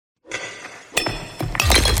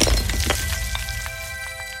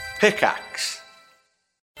Pickaxe.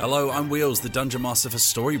 Hello, I'm Wheels, the Dungeon Master for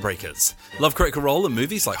Storybreakers. Love Critical Role and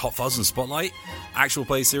movies like Hot Fuzz and Spotlight? Actual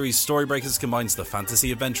play series Storybreakers combines the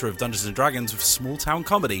fantasy adventure of Dungeons & Dragons with small-town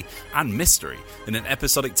comedy and mystery in an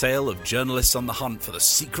episodic tale of journalists on the hunt for the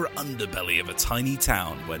secret underbelly of a tiny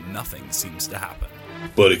town where nothing seems to happen.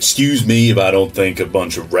 But excuse me if I don't think a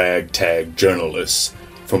bunch of ragtag journalists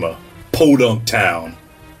from a podunk town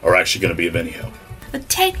are actually going to be of any help. But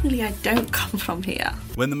technically I don't come from here.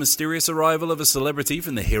 When the mysterious arrival of a celebrity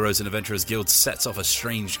from the Heroes and Adventurers Guild sets off a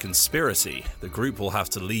strange conspiracy, the group will have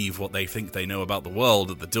to leave what they think they know about the world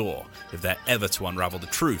at the door if they're ever to unravel the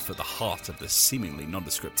truth at the heart of this seemingly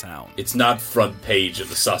nondescript town. It's not front page of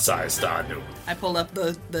the Sassai Star News. I pull up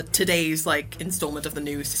the today's installment of the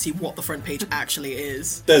news to see what the front page actually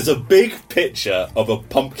is. There's a big picture of a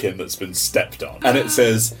pumpkin that's been stepped on, and it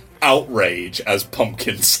says, "Outrage as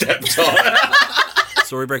pumpkin stepped on."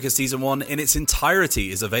 Storybreakers Season 1 in its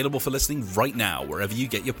entirety is available for listening right now wherever you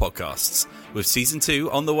get your podcasts, with Season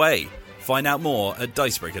 2 on the way. Find out more at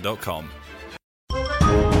dicebreaker.com.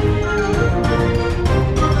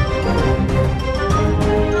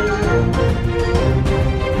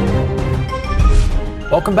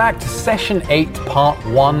 Welcome back to Session 8, Part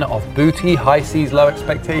 1 of Booty, High Seas, Low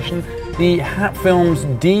Expectation, the Hat Films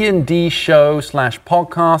D&D show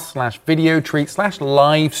 /podcast /video treat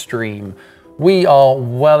 /live stream. We are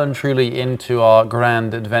well and truly into our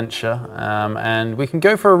grand adventure, and we can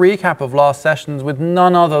go for a recap of last sessions with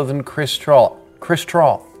none other than Chris Trott. Chris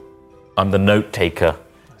Trott. I'm the note taker,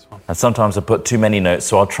 and sometimes I put too many notes,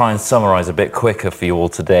 so I'll try and summarize a bit quicker for you all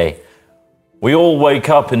today. We all wake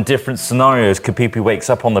up in different scenarios. Kapipi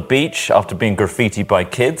wakes up on the beach after being graffitied by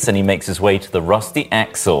kids, and he makes his way to the Rusty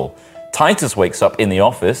Axle. Titus wakes up in the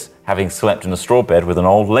office, having slept in a straw bed with an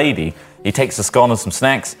old lady. He takes a scone and some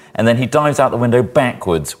snacks, and then he dives out the window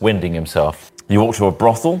backwards, winding himself. You walk to a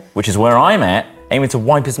brothel, which is where I'm at, aiming to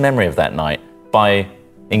wipe his memory of that night by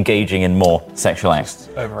engaging in more sexual acts.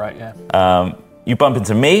 Overright, yeah. You bump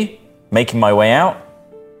into me, making my way out.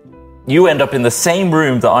 You end up in the same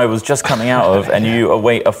room that I was just coming out of, and you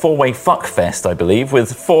await a four-way fuck fest, I believe,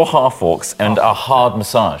 with 4 half-orcs and a hard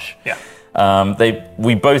massage. Yeah.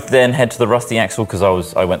 We both then head to the Rusty Axle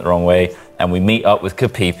because I went the wrong way, and we meet up with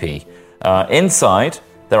Kapipi. Inside,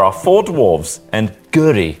 there are 4 dwarves, and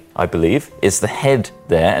Guri, I believe, is the head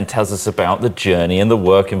there and tells us about the journey and the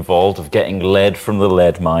work involved of getting lead from the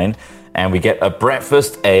lead mine. And we get a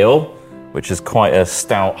breakfast ale, which is quite a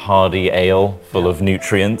stout, hearty ale full of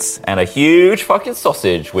nutrients, and a huge fucking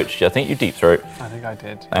sausage, which I think you deep throat. I think I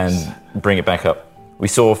did. Yes. And bring it back up. We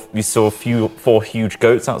saw 4 huge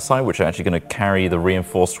goats outside, which are actually going to carry the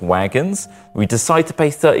reinforced wagons. We decide to pay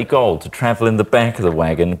 30 gold to travel in the back of the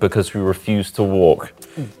wagon because we refuse to walk.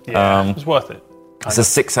 Yeah, it was worth it. It's a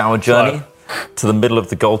 6-hour journey to the middle of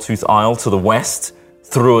the Goldtooth Isle to the west,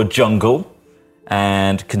 through a jungle.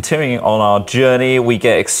 And continuing on our journey, we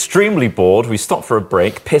get extremely bored. We stop for a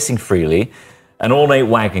break, pissing freely. An ornate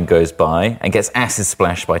wagon goes by and gets acid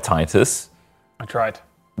splashed by Titus. I tried.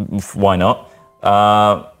 Why not?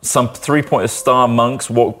 Some 3-pointer star monks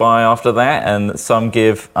walk by after that, and some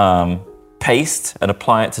give paste and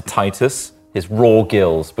apply it to Titus, his raw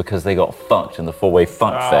gills, because they got fucked in the 4-way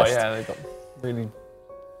fuck fest. Oh yeah, they got really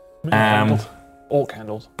handled. Orc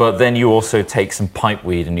handled. But then you also take some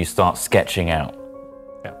pipeweed and you start sketching out.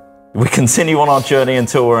 Yeah. We continue on our journey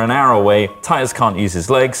until we're an hour away. Titus can't use his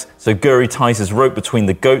legs, so Guri ties his rope between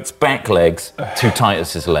the goat's back legs to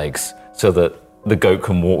Titus's legs, so that the goat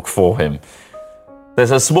can walk for him.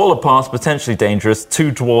 There's a smaller path, potentially dangerous.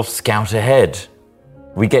 2 dwarfs scout ahead.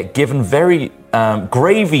 We get given very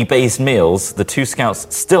gravy-based meals. The 2 scouts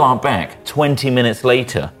still aren't back. 20 minutes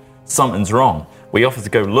later, something's wrong. We offer to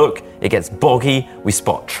go look. It gets boggy. We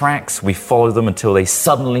spot tracks. We follow them until they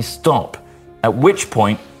suddenly stop. At which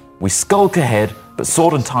point, we skulk ahead, but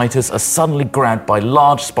Sword and Titus are suddenly grabbed by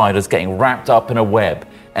large spiders getting wrapped up in a web,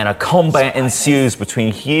 and a combat ensues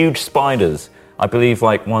between huge spiders. I believe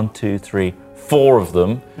 1, 2, 3, 4 of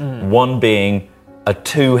them, one being a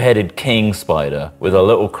 2-headed king spider with a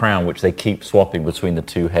little crown which they keep swapping between the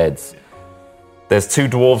 2 heads. There's 2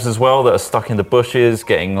 dwarves as well that are stuck in the bushes,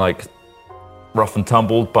 getting rough and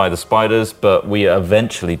tumbled by the spiders, but we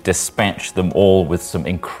eventually dispatch them all with some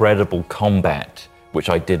incredible combat, which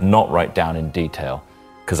I did not write down in detail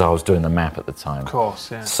because I was doing the map at the time. Of course,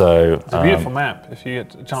 yeah. So it's a beautiful map. If you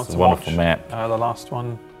get a chance to watch, wonderful map. The last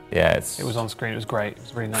one. Yeah, it was on screen. It was great. It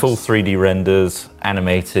was really nice. Full 3D renders,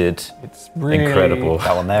 animated. It's really incredible.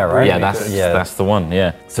 That one there, right? Yeah, that's the one.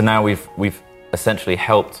 Yeah. So now we've essentially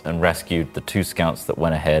helped and rescued the 2 scouts that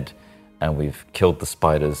went ahead, and we've killed the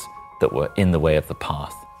spiders that were in the way of the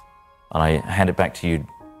path. And I hand it back to you,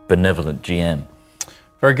 benevolent GM.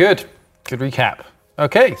 Very good. Good recap.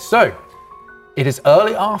 Okay, so it is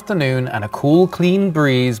early afternoon and a cool, clean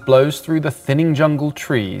breeze blows through the thinning jungle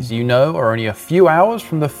trees you know are only a few hours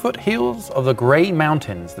from the foothills of the grey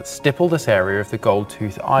mountains that stipple this area of the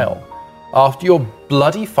Gold-Tooth Isle. After your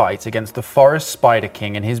bloody fight against the Forest Spider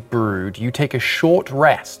King and his brood, you take a short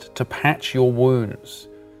rest to patch your wounds.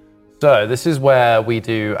 So this is where we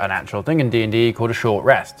do an actual thing in D&D called a short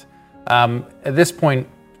rest. At this point,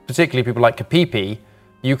 particularly people like Kapipi,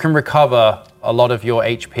 you can recover a lot of your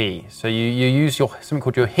HP. So you use something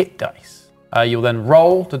called your hit dice. You'll then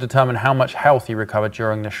roll to determine how much health you recover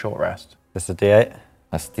during this short rest. This is a D8.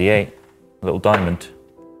 That's D8. Little diamond.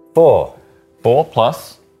 4. 4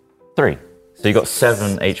 plus 3. So you got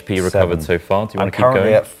 7 HP recovered 7. so far. Do you I'm want to keep going?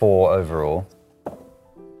 currently at 4 overall.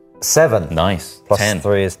 7. Nice. Plus 10.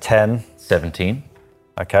 3 is 10. 17.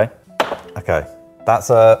 Okay.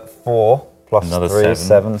 That's a 4 plus Another 3 is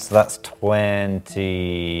 7. 7, so that's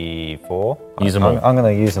 24. Use them all. I'm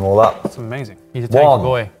going to use them all up. That's amazing. He's a tanky 1.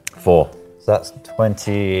 boy. 4. So that's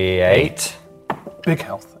 28. Big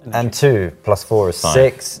health. And 2 plus 4 is 5.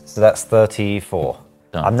 6, so that's 34.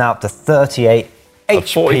 Done. I'm now up to 38 Of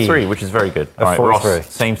HP. 43, which is very good. All right, 43.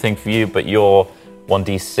 Ross, same thing for you, but you're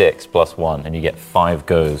 1d6 plus 1, and you get 5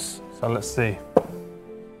 goes. So let's see.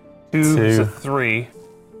 2 is a 3.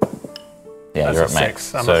 Yeah, That's you're a at max.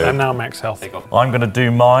 6. So I'm now max health. I'm going to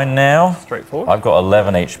do mine now. Straightforward. I've got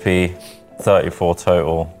 11 HP, 34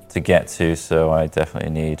 total to get to, so I definitely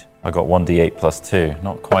need... I got 1d8 plus 2.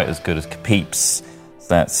 Not quite as good as Peeps. So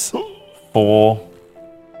that's 4,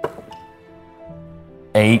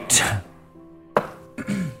 8,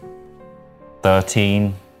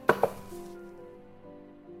 13,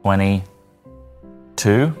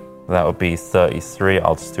 22. That would be 33.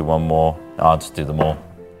 I'll just do one more. I'll just do them all.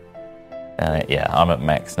 Yeah, I'm at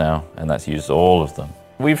max now, and that's used all of them.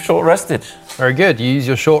 We've short rested. Very good. You use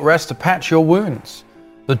your short rest to patch your wounds.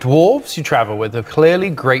 The dwarves you travel with are clearly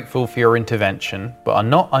grateful for your intervention, but are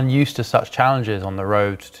not unused to such challenges on the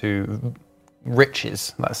road to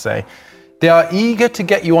riches, let's say. They are eager to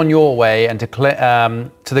get you on your way and to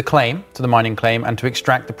the mining claim, and to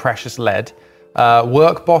extract the precious lead.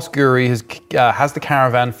 Work boss Guri has the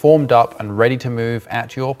caravan formed up and ready to move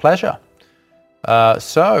at your pleasure.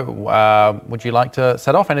 Would you like to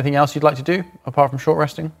set off? Anything else you'd like to do apart from short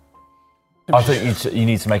resting? I think you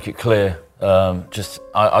need to make it clear.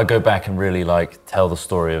 I go back and really tell the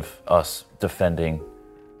story of us defending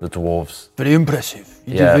the dwarves. Very impressive.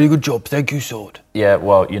 You did a very good job. Thank you, Sword. Yeah,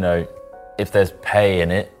 well, if there's pay in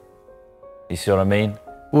it, you see what I mean?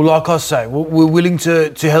 Well, like I say, we're willing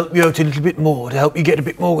to help you out a little bit more, to help you get a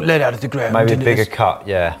bit more lead out of the ground. Maybe a bigger cut,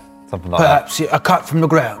 yeah. Something like Perhaps a cut from the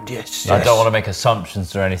ground, yes. I don't want to make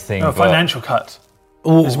assumptions or anything. No, but financial cut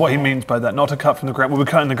is what he means by that. Not a cut from the ground. Well, we're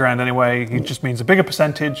cutting the ground anyway. He just means a bigger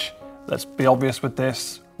percentage. Let's be obvious with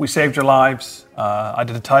this. We saved your lives. I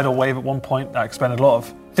did a tidal wave at one point. I expended a lot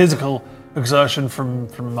of physical exertion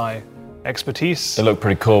from my expertise. They look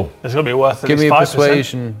pretty cool. It's going to be worth it. Give me a 5%.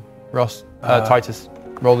 persuasion, Ross. Titus.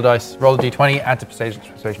 Roll the dice. Roll the d20, add to persuasion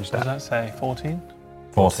What stat. does that say? 14?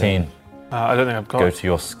 14. I don't think I've got Go to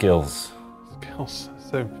your skills. skills.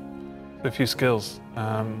 So a few skills.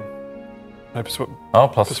 My Plus 4.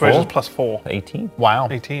 persuasion's plus 4. 18. Wow.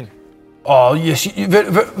 18. Oh, yes,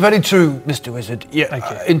 very true, Mr. Wizard. Yeah, Thank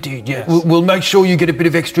you. Indeed, yeah. Yes. We'll make sure you get a bit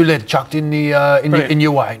of extra lead chucked in Brilliant. in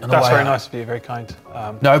your way. That's very nice of you. Very kind.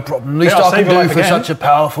 No problem. Least I'll I can save your do life for again. such a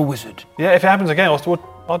powerful wizard. Yeah, if it happens again,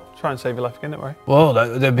 I'll try and save your life again. Don't worry. Well,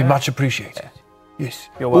 that'd be much appreciated. Yes.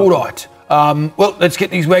 You're All welcome. right. Well, let's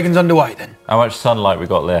get these wagons underway then. How much sunlight we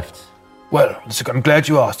got left? Well, I'm glad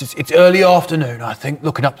you asked. It's early afternoon, I think,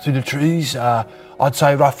 looking up through the trees. I'd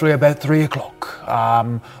say roughly about 3 o'clock.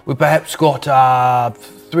 We've perhaps got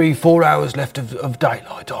 3-4 hours left of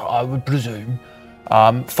daylight, I would presume.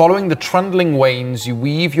 Following the trundling wains, you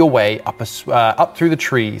weave your way up through the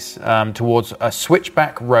trees towards a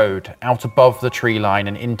switchback road out above the tree line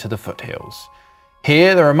and into the foothills.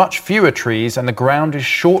 Here, there are much fewer trees, and the ground is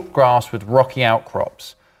short grass with rocky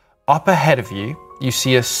outcrops. Up ahead of you, you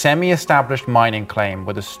see a semi-established mining claim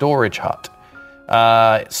with a storage hut.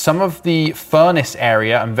 Some of the furnace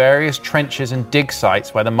area and various trenches and dig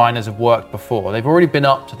sites where the miners have worked before. They've already been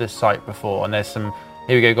up to this site before, and there's some,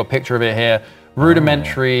 here we go, got a picture of it here,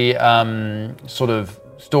 rudimentary sort of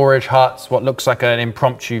storage huts, what looks like an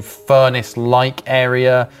impromptu furnace-like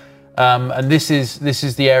area. And this is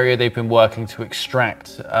the area they've been working to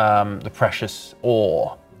extract the precious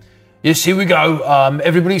ore. Yes, here we go.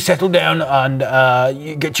 Everybody settle down and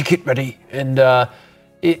you get your kit ready. And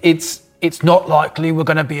it's not likely we're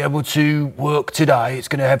going to be able to work today. It's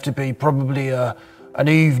going to have to be probably an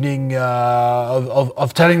evening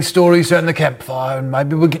of telling stories around the campfire, and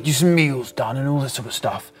maybe we'll get you some meals done and all this sort of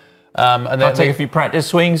stuff. And then I'll take a few practice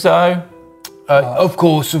swings, though. Of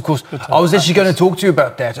course. I was actually going to talk to you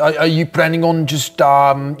about that. Are you planning on just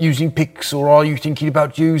using picks, or are you thinking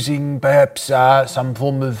about using perhaps some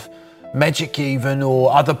form of magic even,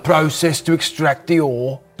 or other process to extract the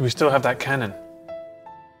ore? Do we still have that cannon?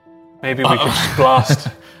 Maybe we could just blast.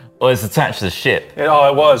 Well, it's attached to the ship. It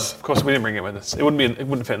was. Of course, we didn't bring it with us. It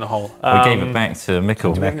wouldn't fit in the hole. We gave it back to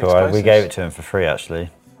Mikkel. We gave it to him for free, actually.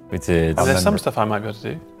 We did. There's some stuff I might be able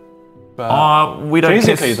to do. We don't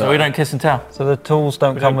physically, kiss. though. We don't kiss and tell. So the tools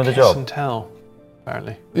don't come with the Kiss job. and tell,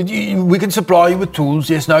 apparently. We can supply you with tools,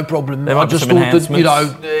 yes, no problem. There might I be just some thought that,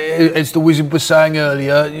 enhancements. as the wizard was saying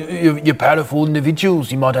earlier, you're powerful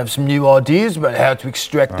individuals. You might have some new ideas about how to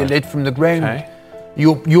extract the lead from the ground. Okay.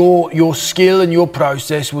 Your skill and your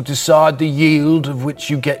process will decide the yield of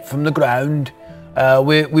which you get from the ground.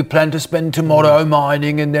 We plan to spend tomorrow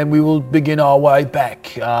mining, and then we will begin our way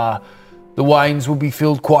back. The wains will be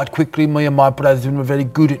filled quite quickly. Me and my brethren were very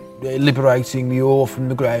good at liberating the ore from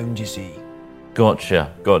the ground, you see. Gotcha.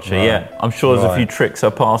 Yeah, I'm sure there's a few tricks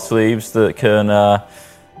up our sleeves that can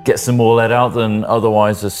get some more lead out than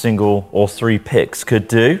otherwise a single or 3 picks could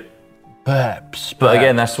do. Perhaps. But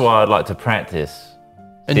again, that's why I'd like to practice.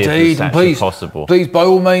 See if Indeed, it's and actually please, possible. please, by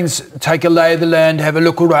all means, take a lay of the land, have a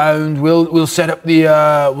look around. We'll set up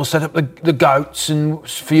the goats and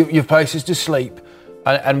for your places to sleep.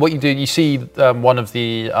 And what you do, you see one of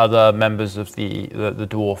the other members of the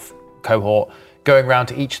dwarf cohort going around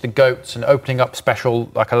to each of the goats and opening up special,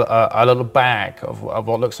 like a little bag of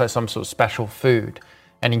what looks like some sort of special food.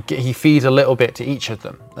 And he feeds a little bit to each of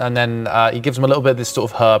them. And then he gives them a little bit of this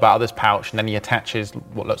sort of herb out of this pouch, and then he attaches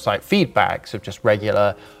what looks like feed bags of just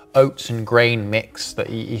regular oats and grain mix that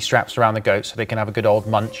he straps around the goats so they can have a good old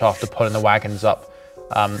munch after pulling the wagons up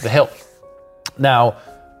the hill. Now,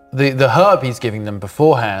 the herb he's giving them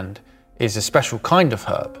beforehand is a special kind of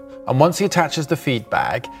herb. And once he attaches the feed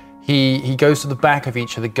bag, he goes to the back of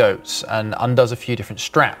each of the goats and undoes a few different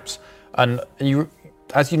straps. And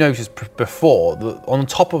as you noticed before, on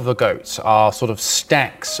top of the goats are sort of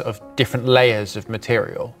stacks of different layers of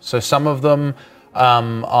material. So some of them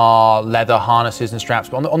are leather harnesses and straps,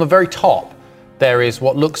 but on the very top, there is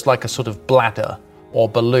what looks like a sort of bladder or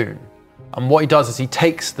balloon. And what he does is he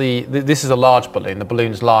takes this is a large balloon. The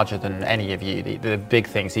balloon's larger than any of you, the big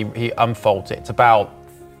things. He unfolds it. It's about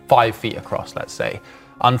 5 feet across, let's say.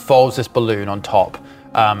 Unfolds this balloon on top,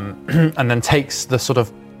 and then takes the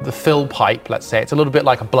fill pipe, let's say. It's a little bit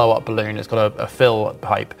like a blow-up balloon. It's got a fill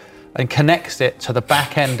pipe, and connects it to the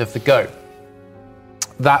back end of the goat.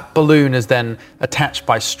 That balloon is then attached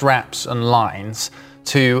by straps and lines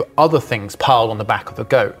to other things piled on the back of the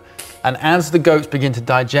goat. And as the goats begin to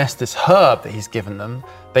digest this herb that he's given them,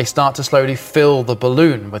 they start to slowly fill the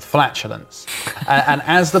balloon with flatulence. And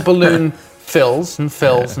as the balloon fills and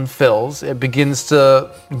fills and fills, it begins to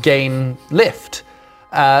gain lift.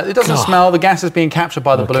 It doesn't smell, the gas is being captured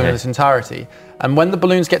by the balloon in its entirety. And when the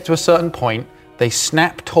balloons get to a certain point, they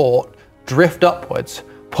snap taut, drift upwards,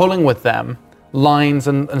 pulling with them lines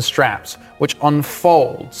and straps, which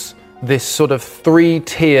unfolds this sort of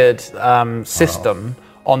 3-tiered system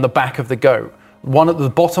on the back of the goat.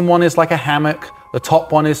 The bottom one is like a hammock, the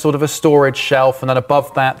top one is sort of a storage shelf, and then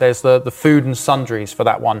above that there's the food and sundries for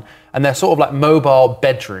that one. And they're sort of like mobile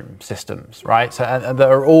bedroom systems, right? So and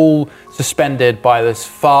they're all suspended by this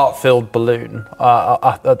fart-filled balloon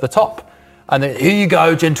at the top. And then, here you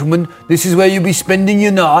go, gentlemen, this is where you'll be spending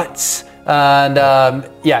your nights. And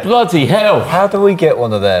Bloody hell! How do we get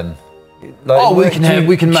one of them?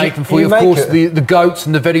 We can make them for you. Of course, the goats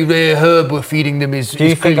and the very rare herb we're feeding them is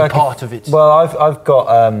clearly part of it. Well, I've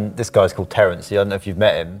got this guy's called Terence. I don't know if you've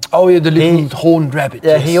met him. Oh yeah, the little horned rabbit.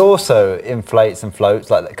 Yeah, yes. he also inflates and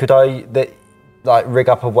floats. Like, could I rig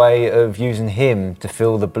up a way of using him to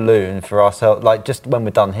fill the balloon for ourselves? Like, just when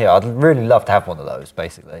we're done here, I'd really love to have one of those,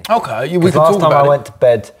 basically. Okay, we can last talk time about I went to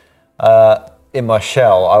bed in my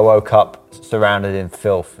shell, I woke up surrounded in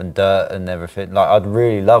filth and dirt and everything. Like, I'd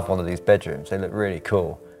really love one of these bedrooms. They look really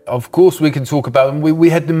cool. Of course, we can talk about them. We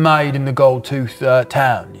had them made in the Gold Tooth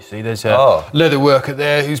town. You see, there's a leather worker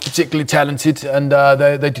there who's particularly talented, and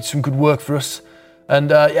they did some good work for us.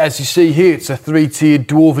 And as you see here, it's a 3-tiered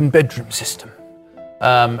dwarven bedroom system.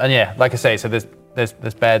 And yeah, like I say, so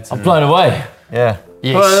there's beds. I'm blown away. Yeah.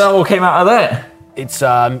 Yes. Well, that all came out of there. It's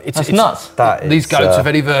nuts. These goats are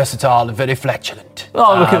very versatile and very flatulent.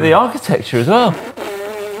 Oh, look at the architecture as well.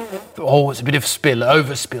 Oh, it's a bit of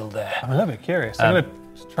overspill there. I'm a little bit curious. I'm going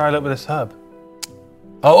to try a little bit of this herb.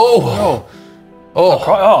 Oh,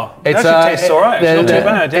 It actually tastes all right. It's not too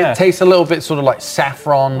bad, yeah. It tastes a little bit sort of like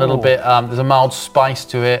saffron, a little bit. There's a mild spice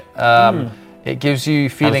to it. It gives you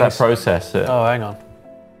feelings. How does that process it? Oh, hang on.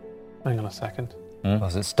 Hang on a second.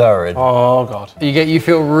 Was it stirring? Oh, God. You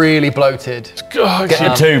feel really bloated. Get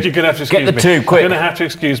the tube. You're going to have to excuse me. Get the tube, quick. You're going to have to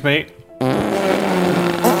excuse me.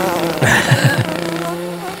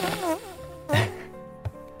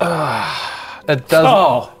 It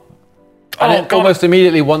does. Almost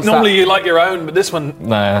immediately once Normally you like your own, but this one... No,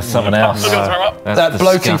 that's something else. I'm going to throw up. That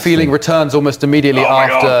bloating feeling returns almost immediately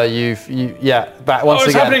after back once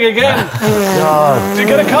it's again. happening again. Do you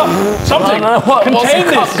get a cup? Something. What's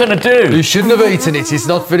the cup going to do? You shouldn't have eaten it. It's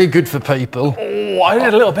not very good for people. Oh, I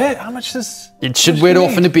did a little bit. How much does... It should wear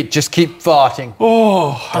off in a bit. Just keep farting.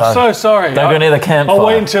 Oh, I'm so sorry. Don't go near the campfire. I'll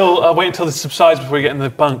wait until this subsides before we get in the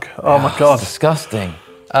bunk. Oh, my God. It's disgusting.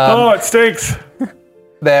 It stinks.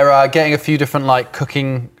 They're getting a few different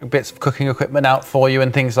bits of cooking equipment out for you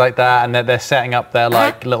and things like that, and they're setting up their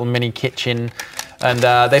little mini kitchen. And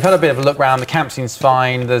they've had a bit of a look around. The camp seems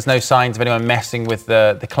fine. There's no signs of anyone messing with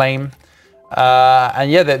the claim.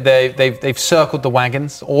 They've circled the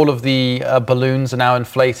wagons. All of the balloons are now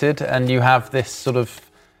inflated, and you have this sort of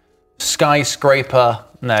skyscraper.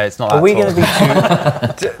 No, it's not. Are we going to be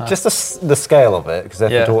too... just the scale of it, because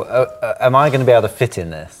am I going to be able to fit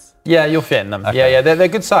in this? Yeah, you'll fit in them. Okay. Yeah, they're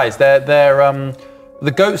good size. They're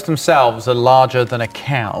the goats themselves are larger than a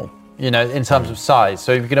cow, in terms of size.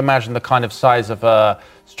 So you can imagine the kind of size of a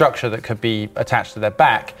structure that could be attached to their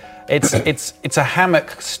back. It's a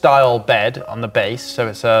hammock style bed on the base. So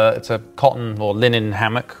it's a cotton or linen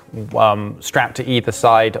hammock strapped to either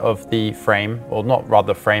side of the frame, or not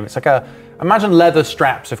rather frame. It's like imagine leather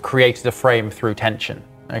straps have created a frame through tension.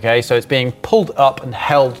 Okay, so it's being pulled up and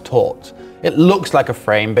held taut. It looks like a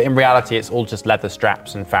frame, but in reality, it's all just leather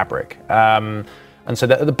straps and fabric. And so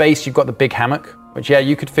at the base, you've got the big hammock, which,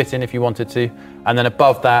 you could fit in if you wanted to. And then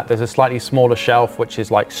above that, there's a slightly smaller shelf, which is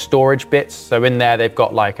like storage bits. So in there, they've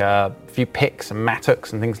got like a few picks and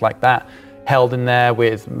mattocks and things like that held in there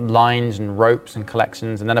with lines and ropes and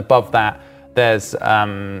collections. And then above that, there's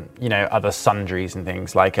other sundries and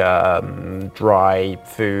things like dry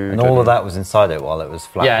food. And all of that was inside it while it was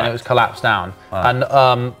flat. Yeah, and it was collapsed down. Wow. And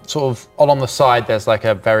sort of along the side, there's like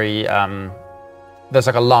a there's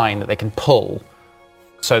like a line that they can pull,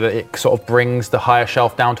 so that it sort of brings the higher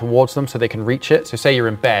shelf down towards them, so they can reach it. So say you're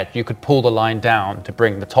in bed, you could pull the line down to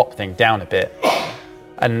bring the top thing down a bit.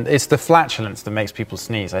 And it's the flatulence that makes people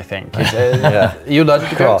sneeze, I think. You allergic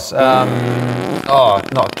to goats?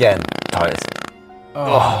 Not again. I'm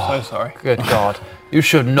so sorry. Good God. You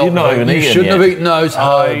should not you shouldn't have eaten those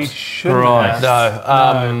I herbs. shouldn't have.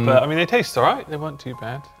 No. But I mean, they taste all right. They weren't too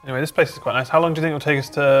bad. Anyway, this place is quite nice. How long do you think it'll take us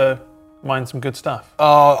to mine some good stuff?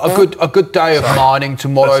 A good day of mining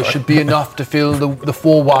tomorrow should be enough to fill the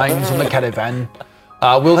 4 wines on the caravan.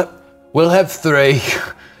 We'll have 3.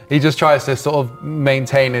 He just tries to sort of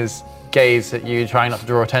maintain his gaze at you, trying not to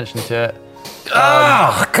draw attention to it.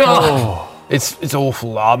 God! Oh. It's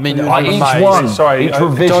awful. I mean, each one. Sorry, each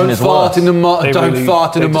revision is fart in the don't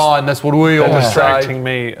fart in the mine. That's what we always say. Distracting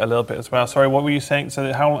me a little bit as well. Sorry, what were you saying?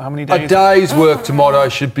 So how many days? A day's work tomorrow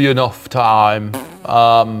should be enough time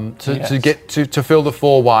to fill the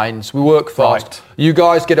 4 wines. We work fast. Right. You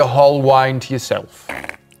guys get a whole wine to yourself.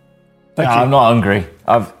 Thank you. I'm not hungry.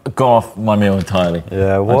 I've gone off my meal entirely.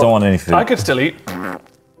 Yeah, I don't want anything. I could still eat.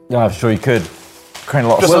 Yeah, I'm sure you could.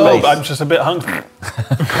 Creating a lot of space. I'm just a bit hungry.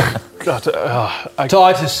 God,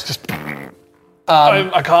 Titus.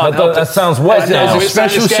 I can't help that sounds wet now. There's a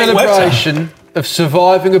special celebration of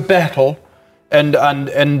surviving a battle and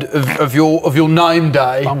of your name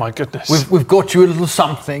day. Oh my goodness. We've got you a little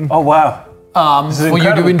something. Oh wow. For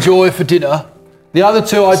you to enjoy for dinner. The other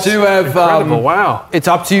 2 I do have. Incredible! Wow. It's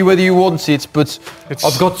up to you whether you want it, but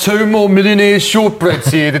I've got 2 more millionaire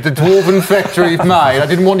shortbreads here that the Dwarven Factory have made. I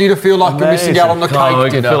didn't want you to feel like you're missing out on the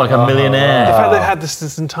cake dinner. Feel like a millionaire. The fact they've had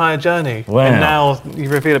this entire journey, and now you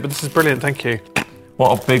reveal it. But this is brilliant. Thank you.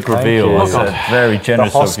 What a big reveal! It's very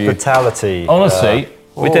generous of you. Hospitality. Honestly,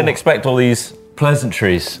 we didn't expect all these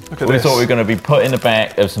pleasantries. Look at we this. thought we were going to be put in the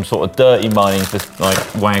back of some sort of dirty mining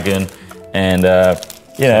wagon, and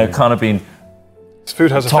kind of been. This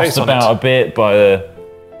food has a tossed face on about it. a bit by the,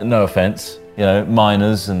 no offence,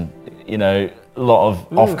 miners and a lot of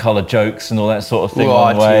off-colour jokes and all that sort of thing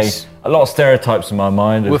on the way. A lot of stereotypes in my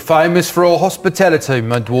mind. We're famous for our hospitality,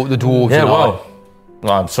 the dwarves. Yeah, well,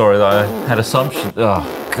 I'm sorry that I had assumptions. Oh,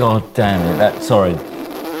 God damn it! Sorry.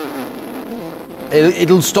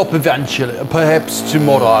 It'll stop eventually, perhaps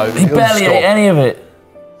tomorrow. He barely ate any of it.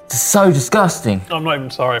 It's so disgusting. I'm not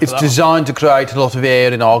even sorry for It's that. designed to create a lot of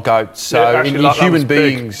air in our goats. So Yeah, actually, in that human was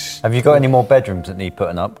big. beings. Have you got any more bedrooms that need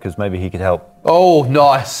putting up? Because maybe he could help. Oh,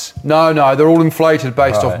 nice. No, they're all inflated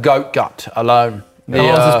based off Right. goat gut alone. How long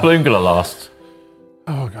is this balloon going to last?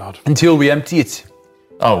 Oh, God. Until we empty it.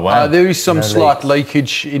 Oh, wow. There is some No slight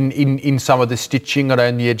leakage in some of the stitching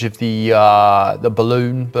around the edge of the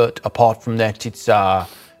balloon, but apart from that,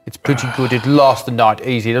 it's pretty good. It'll last the night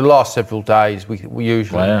easy. It'll last several days. We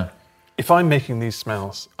usually. Wow. If I'm making these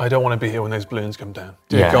smells, I don't want to be here when those balloons come down.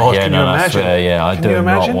 Dear Yeah, God, yeah, can no, you that's imagine? fair, yeah, I Can do you not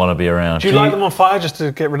imagine? want to be around. Do you light them on fire just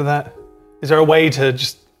to get rid of that? Is there a way to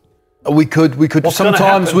just... We could. What's gonna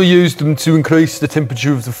Sometimes happen? we use them to increase the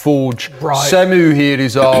temperature of the forge. Right. Samu here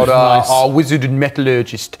is our Nice. our wizard and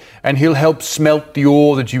metallurgist, and he'll help smelt the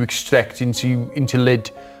ore that you extract into lead.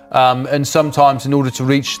 And sometimes, in order to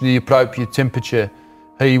reach the appropriate temperature,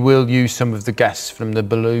 he will use some of the gas from the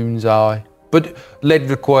balloon's eye. But lead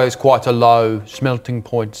requires quite a low smelting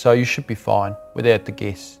point, so you should be fine without the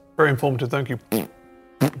gas. Very informative, thank you.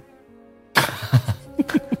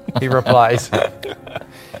 He replies.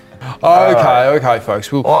 Okay,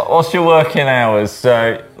 folks. We'll. What's your working hours?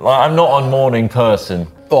 So, I'm not a morning person,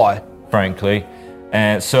 Bye. frankly.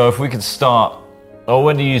 And so if we could start... Oh,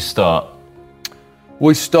 when do you start?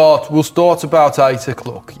 We'll start about 8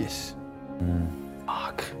 o'clock. Yes.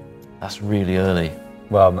 Fuck. That's really early.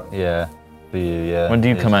 Well, yeah. For you, yeah. When do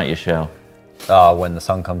you it come is. out your shell? When the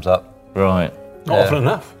sun comes up. Right. Not often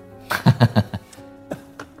enough.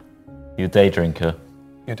 You a day drinker?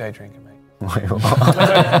 You're a day drinker, mate.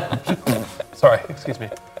 Sorry, excuse me.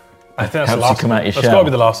 I think that's Helps the you last come of out them. your That's got shell. to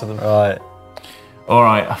be the last of them. Right. All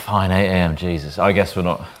right, fine, 8 a.m. Jesus. I guess we're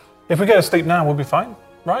not... If we go to sleep now, we'll be fine,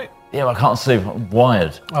 right? Yeah, I can't sleep. I'm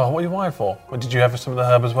wired. Oh, what are you wired for? Or did you have some of the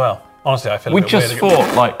herb as well? Honestly, I feel a We bit just weird to get-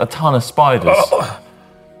 fought like a ton of spiders.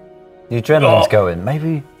 The adrenaline's going.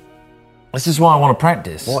 Maybe. This is why I want to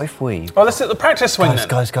practice. What if we? Oh, let's hit the practice swing then.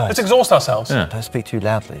 Guys. Let's exhaust ourselves. Yeah. Don't speak too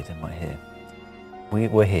loudly. They might hear.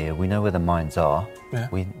 We're here. We know where the mines are. Yeah.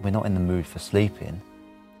 We're not in the mood for sleeping.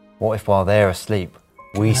 What if while they're asleep,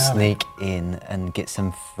 we sneak in and get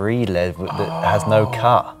some free lead that has no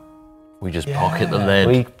cut? We just pocket the lead.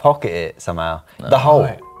 We pocket it somehow. The hole.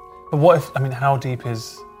 Right. But what if? I mean, how deep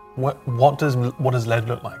is? What does lead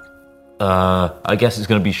look like? I guess it's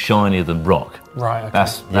going to be shinier than rock. Right. Okay.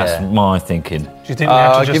 That's Yeah. my thinking. Do you think we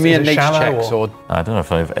have to just Give me is a it nature shallow check, or- Sword. I don't know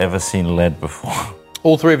if I've ever seen lead before.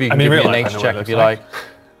 All three of you can mean, give me a real life, I nature know check what it if you looks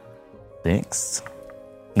like. 6,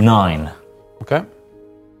 9, Okay.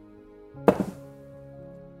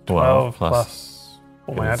 12 plus.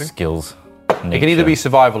 What am I adding? skills. It can either be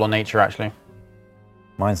survival or nature, actually.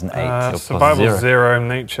 Mine's an 8. Survival zero. 0,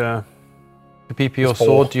 nature. The PP or It's 4.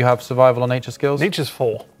 sword, do you have survival or nature skills? Nature's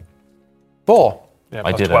 4. 4. Yeah,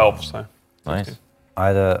 I plus did 12. So Nice.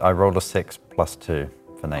 I rolled a 6 plus 2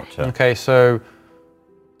 for nature. Okay, so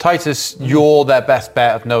Titus, you're their best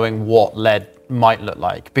bet of knowing what lead might look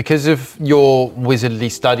like. Because of your wizardly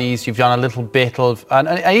studies, you've done a little bit of, and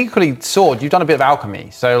equally sword, you've done a bit of alchemy.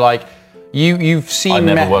 So like, you've seen I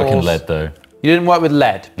never metals. work in lead though. You didn't work with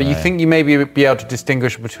lead, but you No. think you may be able to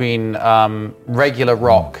distinguish between regular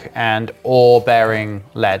rock and ore-bearing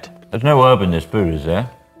lead. There's no herb in this food, is there?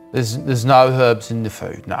 There's no herbs in the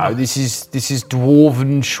food. No, this is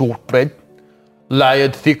dwarven shortbread,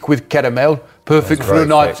 layered thick with caramel, perfect for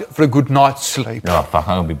a good night's sleep. Oh fuck,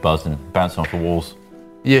 I'm gonna be buzzing, bouncing off the walls.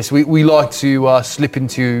 Yes, we like to slip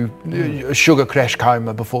into a sugar crash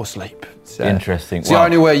coma before sleep. It's, Interesting. It's the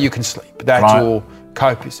only way you can sleep. That's Right. your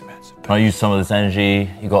copious amounts of. Can I use some of this energy?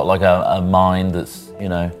 You got like a mind that's, you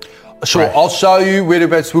know. Sure, I'll show you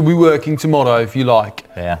whereabouts we'll be working tomorrow if you like.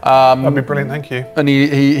 Yeah. that'd be brilliant. Thank you. And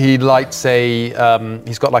he lights he's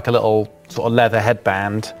got like a little sort of leather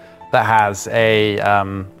headband that has a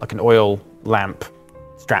like an oil lamp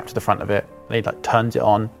strapped to the front of it. And he like turns it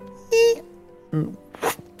on.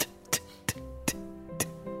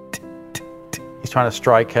 He's trying to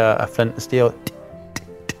strike a flint and steel.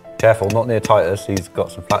 Careful, not near Titus. He's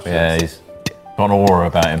got some flat Yeah, flips. he's got an aura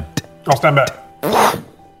about him. I'll stand back.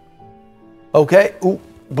 Okay. Oh,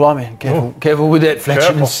 blimey! Careful with that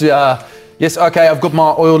flections. Yes. Okay. I've got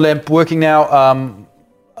my oil lamp working now.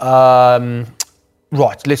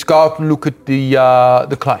 Right. Let's go up and look at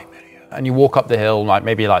the claim area. And you walk up the hill, like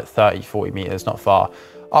maybe like 30, 40 meters, not far,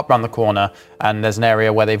 up around the corner, and there's an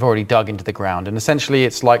area where they've already dug into the ground. And essentially,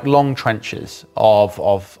 it's like long trenches of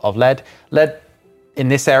lead. Lead, in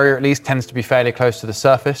this area at least, tends to be fairly close to the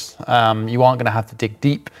surface. You aren't going to have to dig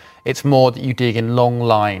deep. It's more that you dig in long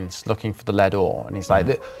lines looking for the lead ore. And he's like,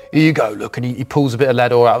 here you go, look. And he pulls a bit of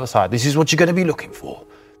lead ore out of the side. This is what you're going to be looking for.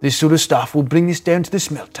 this sort of stuff. We'll bring this down to the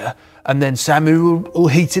smelter, and then Samu will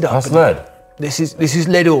heat it up. That's lead. This is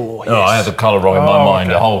lead ore. Oh, I had the colour wrong in my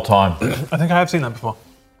mind the whole time. I think I have seen that before.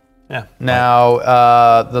 Yeah.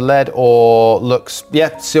 Now, the lead ore looks,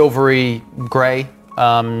 silvery grey.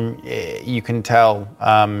 You can tell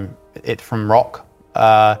it from rock.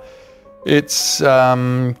 It's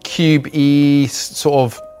cube-y, sort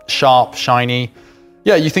of sharp, shiny.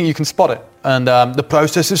 Yeah, you think you can spot it. And the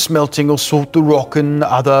process of smelting will sort the rock and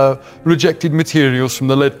other rejected materials from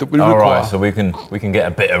the lead that we require. All right, so we can get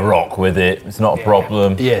a bit of rock with it. It's not a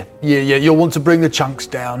problem. Yeah. You'll want to bring the chunks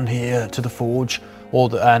down here to the forge,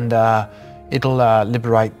 and it'll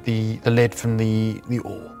liberate the lead from the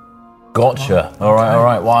ore. Gotcha. All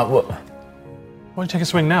right. Why don't you take a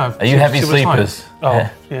swing now? Are you heavy sleepers? Oh,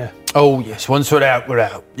 yeah. Oh, yes. Once we're out, we're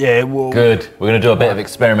out. Yeah, well... Good. We're going to do a bit of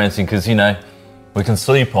experimenting because, we can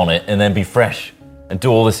sleep on it and then be fresh and do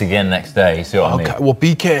all this again next day. You see what I mean? Okay, well,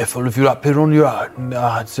 be careful if you're up here on your own.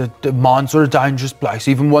 The mines are a dangerous place,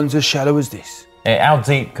 even ones as shallow as this. Hey, how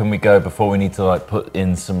deep can we go before we need to, put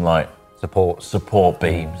in some, support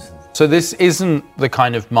beams? So this isn't the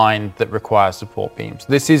kind of mine that requires support beams.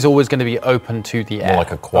 This is always going to be open to the air. More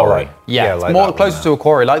like a quarry. Yeah, it's more closer to a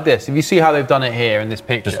quarry, like this. If you see how they've done it here in this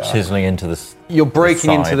picture. Just chiseling into this. You're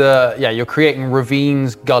breaking into you're creating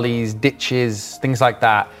ravines, gullies, ditches, things like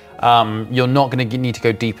that. You're not going to need to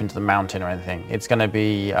go deep into the mountain or anything. It's going to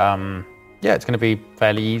be, it's going to be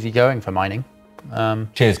fairly easy going for mining.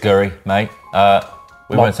 Cheers, Gurry, mate.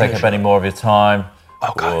 We won't take up any more of your time.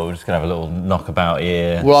 Okay. We're just going to have a little knockabout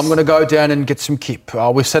here. Well, I'm going to go down and get some kip.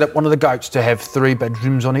 We've set up one of the goats to have 3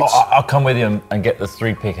 bedrooms on it. I'll come with you and get the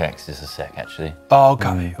 3 pickaxes a sec, actually. Oh,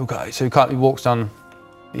 okay. So he walks down,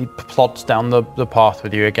 he plods down the path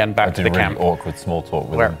with you again back to the camp. Really awkward small talk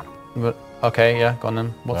with him. Okay, yeah, go on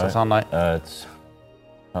then. What's that sound like? That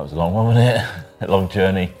was a long one, wasn't it? A long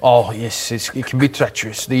journey. Oh, yes, it can be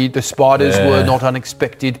treacherous. The spiders were not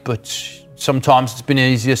unexpected, but sometimes it's been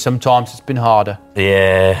easier, sometimes it's been harder.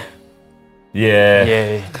 Yeah.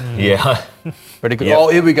 Pretty good. Yep. Oh,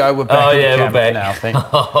 here we go. We're back in the camp now, I think.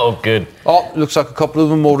 Oh, good. Oh, looks like a couple of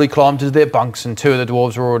them already climbed into their bunks, and 2 of the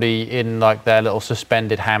dwarves are already in their little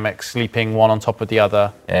suspended hammocks, sleeping one on top of the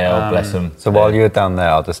other. Yeah, bless them. So while you're down there,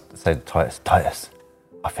 I'll just say to Titus,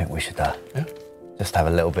 I think we should just have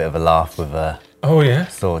a little bit of a laugh with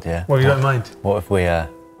sword, yeah. Well, you don't mind? What if we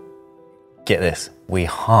get this? We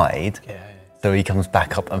hide. So he comes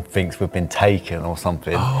back up and thinks we've been taken or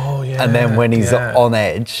something. Oh, yeah. And then when he's on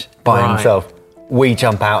edge by himself, we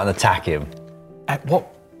jump out and attack him. At what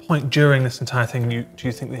point during this entire thing do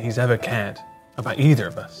you think that he's ever cared about either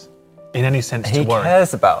of us? In any sense to worry? He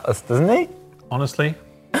cares about us, doesn't he? Honestly,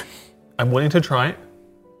 I'm willing to try it.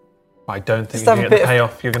 But I don't think you're going to get the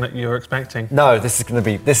payoff you're expecting. No, this is going to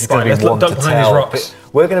be one to tell.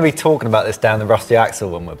 We're going to be talking about this down the Rusty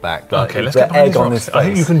Axle when we're back. Okay, let's get behind these rocks. I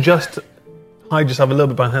think you can just hide yourself a little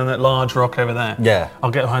bit behind that large rock over there. Yeah. I'll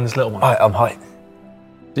get behind this little one. All right, I'm hiding.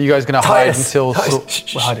 So you guys going to hide until...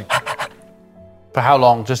 We're hiding. For how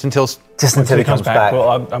long? Just until he comes back.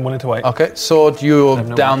 Well, I'm willing to wait. Okay, Sword, you're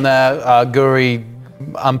down there. Guri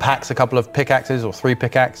unpacks a couple of pickaxes, or 3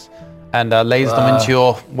 pickaxes, and lays them into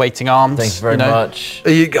your waiting arms. Thanks very much.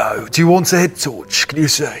 There you go. Do you want a head torch? Can you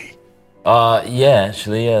see? Yeah,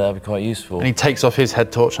 actually, that'd be quite useful. And he takes off his head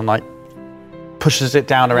torch and pushes it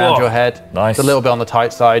down around your head. Nice. It's a little bit on the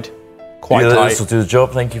tight side. Quite tight. This will do the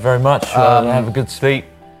job. Thank you very much. Have a good sleep.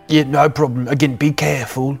 Yeah, no problem. Again, be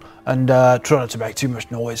careful and try not to make too much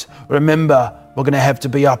noise. Remember, we're going to have to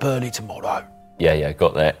be up early tomorrow. Yeah,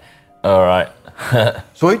 got that. All right.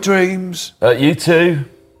 Sweet dreams. You too.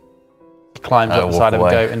 He climbs up the side of a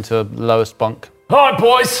goat into the lowest bunk. All right,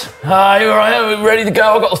 boys. You all right? Are we ready to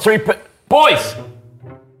go? I've got the 3 boys!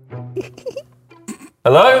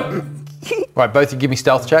 Hello? Right, both of you give me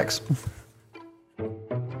stealth checks.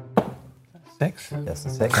 6? That's a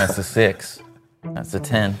 6. That's a 6. That's a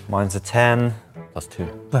 10. Mine's a 10.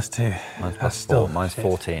 +2. +2. Mine's +4. Mine's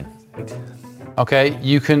 14. Okay,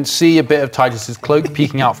 you can see a bit of Titus's cloak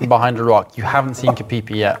peeking out from behind a rock. You haven't seen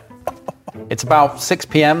Kapipi yet. It's about 6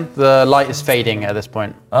 p.m. The light is fading at this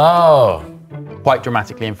point. Oh. Quite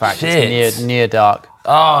dramatically, in fact. Shit. It's near dark.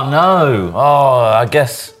 Oh, no. Oh, I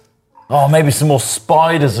guess... Oh, maybe some more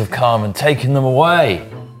spiders have come and taken them away.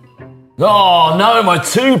 Oh, no, my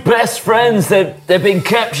 2 best friends, they've been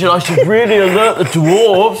captured. I should really alert the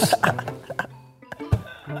dwarves.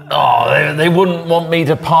 Oh, they wouldn't want me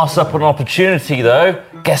to pass up an opportunity, though.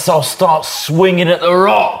 Guess I'll start swinging at the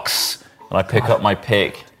rocks. And I pick up my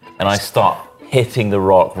pick and I start hitting the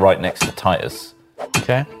rock right next to Titus.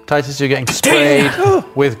 Okay. Titus, you're getting sprayed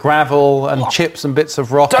with gravel and chips and bits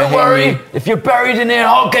of rock. Don't worry. If you're buried in here,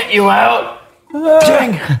 I'll get you out.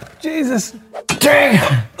 Ding! Jesus. Ding!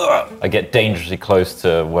 I get dangerously close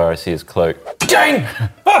to where I see his cloak. Ding!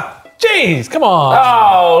 Jeez, come on.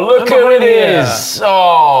 Oh, look who it is.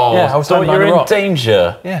 Oh, Yeah, I was thought standing you're behind a in rock.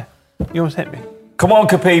 danger. Yeah, you almost hit me. Come on,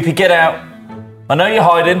 Kapipi, get out. I know you're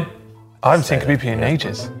hiding. I haven't seen Kapipi in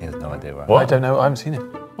ages. He has no idea where. What? I don't know. I haven't seen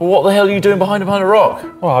him. Well, what the hell are you doing behind a rock?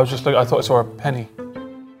 Well, I was just looking. I thought I saw a penny.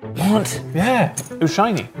 What? Yeah, it was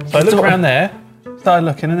shiny. So I looked around there, started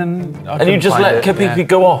looking, and then I And you couldn't just find let it. Kapipi Yeah.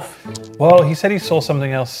 go off? Well, he said he saw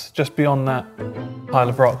something else just beyond that pile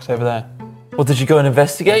of rocks over there. Well, did you go and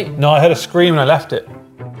investigate? No, I heard a scream and I left it.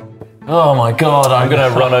 Oh my god, I'm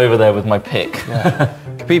going to run over there with my pick.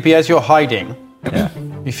 Kapipi, as you're hiding,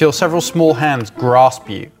 you feel several small hands grasp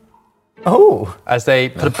you Oh, as they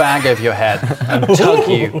put a bag over your head and tug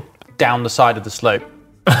you down the side of the slope.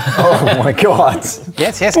 oh my God!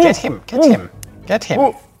 Yes, get him, get him.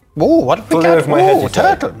 Oh, what have we Flew got? over my head, Oh, you say?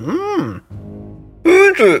 turtle.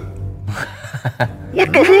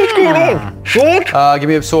 What the hell's going on? Sword?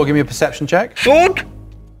 Give me a perception check. Sword?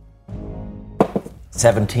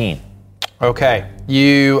 17. Okay,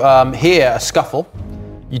 you hear a scuffle.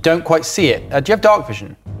 You don't quite see it. Do you have dark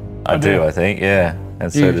vision? I do, I think, yeah.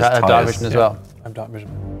 And so You does have dark Titus. vision as well. I have dark vision.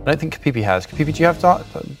 I don't think Kapipi has. Kapipi, do you have dark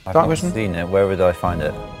I've not vision? seen it. Where would I find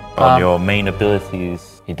it? On your main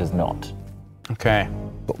abilities, he does not. Okay.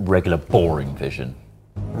 Got regular boring vision.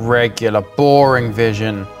 Regular, boring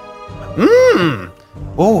vision.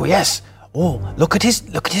 Oh yes. Oh, look at his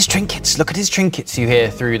trinkets. Look at his trinkets. You hear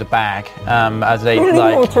through the bag as they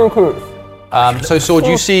like. So, Sword,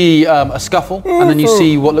 you see a scuffle, and then you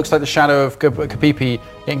see what looks like the shadow of Kapipi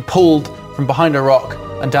getting pulled from behind a rock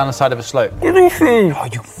and down the side of a slope. Oh, you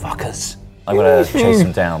fuckers. I'm going to chase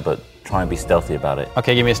him down, but try and be stealthy about it.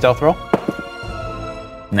 Okay, give me a stealth roll.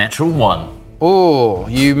 Natural 1. Oh,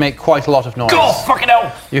 you make quite a lot of noise. Oh, fucking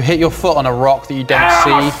hell! You hit your foot on a rock that you don't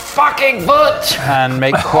My see fucking foot! and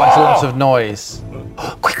make quite a lot of noise.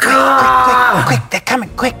 Quick, they're coming,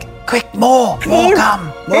 quick, more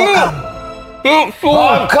come. I'm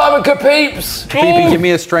coming, Kapeeps! Kapipi, give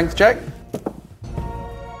me a strength check.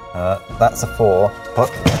 That's a 4.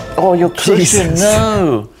 Oh, your cushion,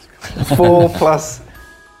 no! 4 plus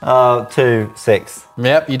 2, 6.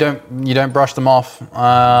 Yep, you don't brush them off.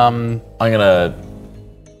 I'm gonna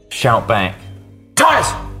shout back.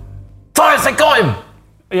 Titus! Titus, I got him!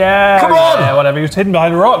 Yeah. Come on! Yeah, whatever. He was hidden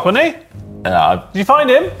behind a rock, wasn't he? Did you find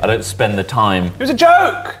him? I don't spend the time It was a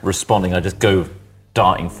joke. responding, I just go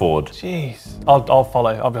darting forward. Jeez. I'll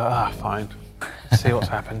follow. I'll be like, fine. Let's see what's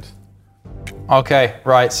happened. Okay,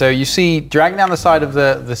 right. So you see, dragging down the side of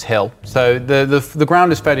this hill. So the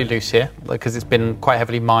ground is fairly loose here because it's been quite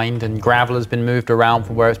heavily mined and gravel has been moved around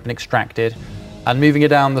from where it's been extracted. And moving it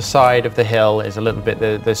down the side of the hill is a little bit.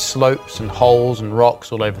 There's slopes and holes and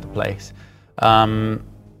rocks all over the place.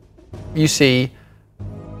 You see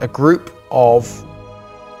a group of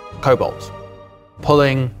kobolds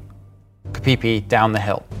pulling Kapipi down the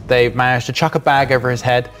hill. They've managed to chuck a bag over his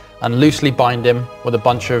head and loosely bind him with a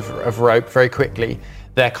bunch of rope very quickly.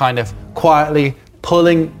 They're kind of quietly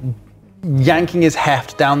pulling, yanking his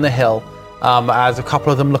heft down the hill as a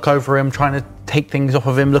couple of them look over him, trying to take things off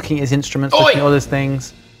of him, looking at his instruments, looking at all his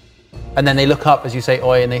things. And then they look up as you say,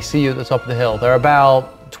 oi, and they see you at the top of the hill. They're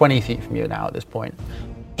about 20 feet from you now at this point.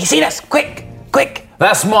 He's seen us! Quick!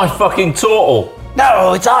 That's my fucking turtle!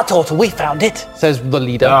 No, it's our turtle. We found it, says the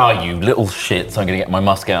leader. Ah, you little shits. I'm gonna get my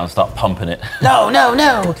musket out and start pumping it. No.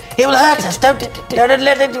 It will hurt us. Don't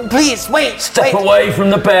let it. Please, wait. Step away from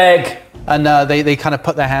the bag. And they kind of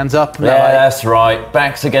put their hands up. And Yeah, they're like, that's right.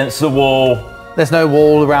 Backs against the wall. there's no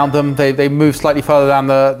wall around them. They move slightly further down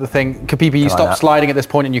the thing. Kapipi, you stop sliding at this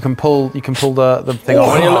point and you can pull the thing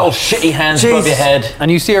off. With your little shitty hands above your head.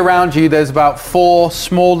 And you see around you, there's about 4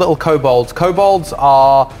 small little kobolds. Kobolds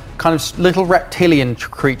are kind of little reptilian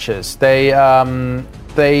creatures. They are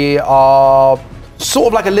sort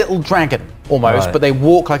of like a little dragon almost, Right. but they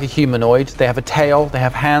walk like a humanoid. They have a tail. They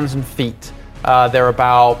have hands and feet. They're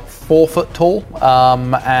about 4 foot tall,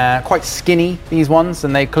 quite skinny, these ones,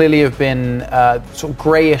 and they clearly have been sort of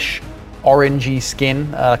greyish, orangey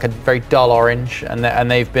skin, like a very dull orange, and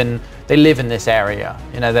they live in this area.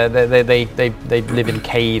 You know, they live in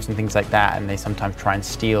caves and things like that, and they sometimes try and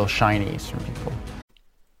steal shinies from people.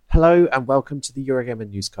 Hello and welcome to the Eurogamer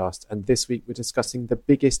Newscast, and this week we're discussing the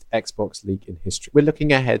biggest Xbox leak in history. We're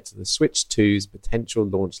looking ahead to the Switch 2's potential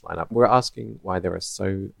launch lineup. We're asking why there are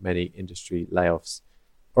so many industry layoffs,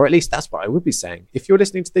 or at least that's what I would be saying. If you're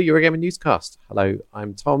listening to the Eurogamer Newscast, hello,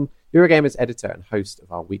 I'm Tom, Eurogamer's editor and host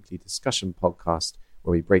of our weekly discussion podcast,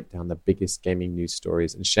 where we break down the biggest gaming news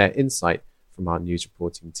stories and share insight from our news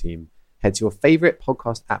reporting team. Head to your favourite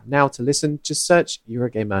podcast app now to listen. Just search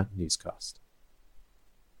Eurogamer Newscast.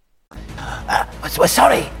 We're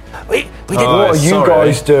sorry. We didn't. What are you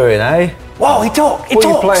guys doing, eh? Whoa, he talks. What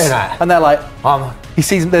are you playing at? And they're like, he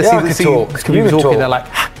sees them. Yeah, I could talk. Can you talk? They're like,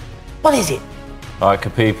 What is it? All right,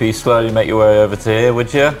 Kapipi, slowly make your way over to here,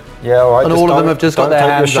 would you? Yeah, all right. And all of them have just got their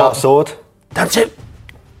hands your up. short sword. Don't shoot.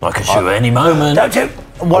 I could shoot any moment. Don't shoot.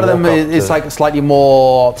 And one of them walk up is to- like slightly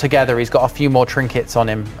more together. He's got a few more trinkets on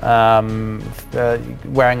him,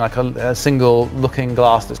 wearing like a single looking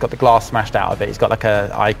glass that's got the glass smashed out of it. He's got like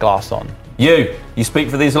a eyeglass on. You speak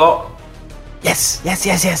for these lot? Yes.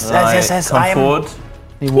 Right, I am. come forward.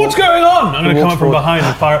 What's going on? I'm going to come up from behind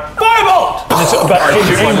and fire Firebolt! And it's about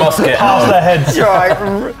Shoot my musket. past their heads.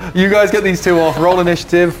 Right, you guys get these two off. Roll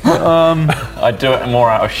initiative. I do it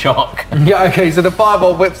more out of shock. Yeah, okay. So the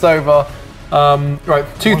firebolt whips over. Right, two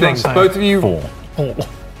What did I things. say? Both of you. 4.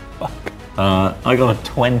 I got a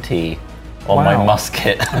 20 on my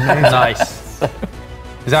musket. Nice.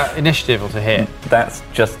 Is that initiative or to hit? That's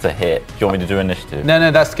just to hit. Do you want me to do initiative?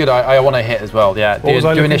 No, that's good. I want to hit as well. Yeah, What was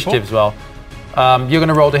I do looking initiative for? as well. You're going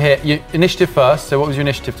to roll to hit. Initiative first. So what was your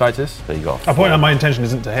initiative, Titus? So you got I point out my intention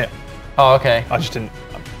isn't to hit. Oh, okay. I just didn't.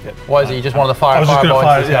 What is it? You just wanted to fire I was just going to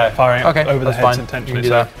fireball fire, into- firing Okay, over the that's heads fine. intentionally. You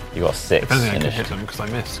can do So that. You got 6 if anything, I can hit initiative. them because I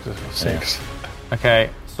missed because I've got 6. Okay,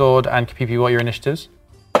 Sword and Kapipi, what are your initiatives?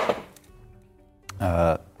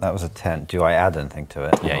 That was a 10. Do I add anything to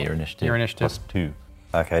it? Yeah, your initiative. Your initiative. Plus 2.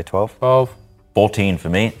 Okay, 12. 12. 14 for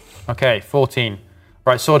me. Okay, 14.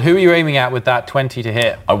 Right, Sword, who are you aiming at with that 20 to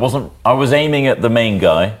hit? I was aiming at the main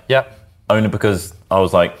guy, Yep. only because I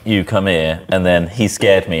was like, you come here, and then he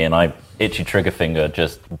scared me, and I itchy trigger finger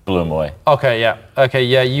just blew him away. Okay,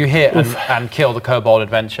 yeah, you hit and kill the Kobold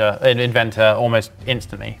inventor almost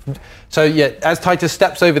instantly. So yeah, as Titus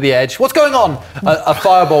steps over the edge, what's going on? A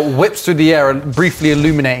firebolt whips through the air, briefly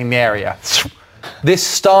illuminating the area. This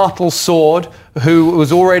startled Sword, who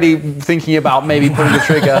was already thinking about maybe pulling the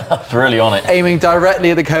trigger, It's really on it. aiming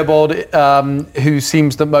directly at the Kobold, who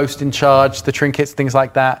seems the most in charge, the trinkets, things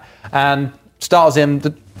like that, and startles him.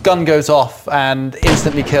 The gun goes off and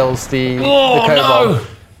instantly kills the Kobold.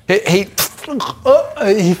 No!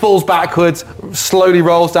 He falls backwards, slowly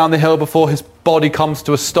rolls down the hill before his body comes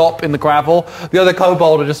to a stop in the gravel. The other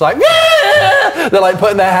Kobold are just like, "Yeah!" They're like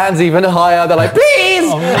putting their hands even higher. They're like,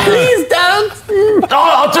 please, please don't.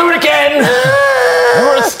 I'll do it again!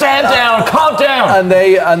 Stand down, calm down!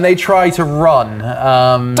 And they try to run.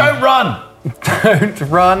 Don't run! Don't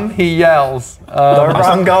run, he yells. Don't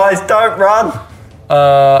run, guys, don't run!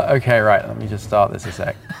 Okay, right, let me just start this a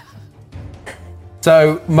sec.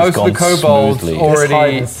 So most of the gone Kobolds smoothly. This hide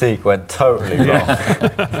already... and seek went totally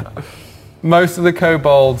wrong. Most of the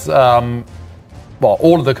Kobolds, well,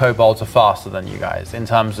 all of the Kobolds are faster than you guys in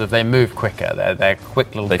terms of they move quicker. They're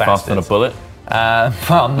quick little They bastards. faster than a bullet?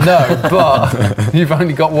 Well, no, but you've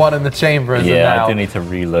only got one in the chamber as of Yeah, now. I do need to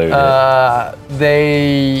reload it.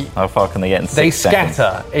 They How far can they get in 6 they seconds?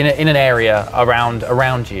 scatter in an area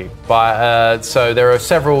around you. So there are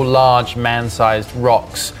several large man-sized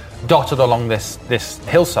rocks dotted along this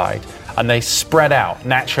hillside, and they spread out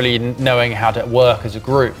naturally, knowing how to work as a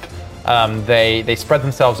group. They spread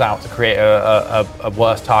themselves out to create a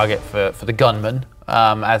worse target for the gunman.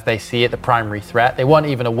 As they see it, the primary threat. They weren't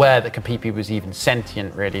even aware that Kapipi was even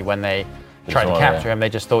sentient, really, when they tried to capture him. They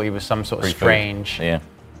just thought he was some sort of strange,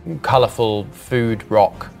 colourful food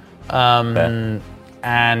rock. And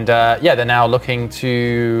they're now looking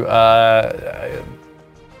to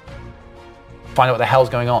find out what the hell's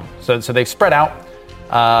going on. So they've spread out.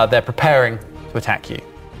 They're preparing to attack you.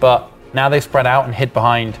 But now they've spread out and hid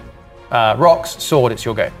behind rocks. Sword, it's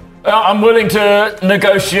your go. I'm willing to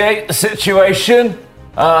negotiate the situation.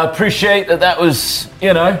 Appreciate that was,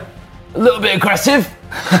 a little bit aggressive.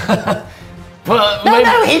 But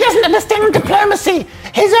No, he doesn't understand diplomacy.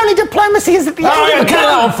 His only diplomacy is at the end of the gun.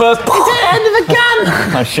 That one first. It's at the end of the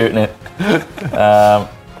gun. I'm shooting it.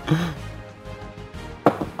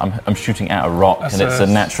 I'm shooting at a rock, and it's a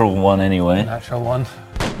natural one anyway. Natural one.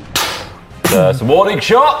 It's a warning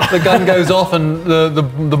shot. The gun goes off, and the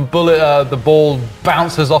bullet, the ball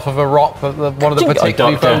bounces off of a rock. But one of the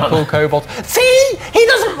particularly vocal kobolds. See, he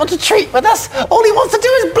doesn't want to treat with us. All he wants to do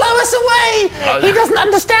is blow us away. He doesn't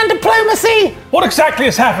understand diplomacy. What exactly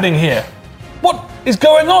is happening here? What is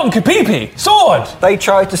going on, Kapipi? Sword! They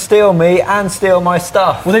tried to steal me and steal my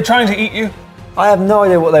stuff. Were they trying to eat you? I have no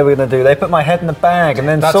idea what they were going to do. They put my head in the bag and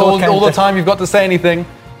then That's Sword all the time you've got to say anything.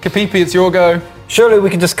 Kapipi, it's your go. Surely we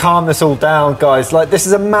can just calm this all down, guys. Like, this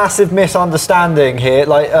is a massive misunderstanding here.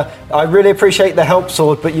 Like, I really appreciate the help,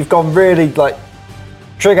 Sword, but you've gone really,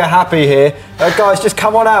 trigger happy here. Guys, just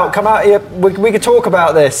come on out. Come out here. We can talk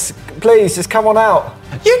about this. Please, just come on out.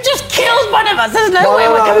 You just killed one of us. There's no way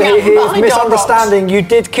we're coming out from He's behind our misunderstanding. You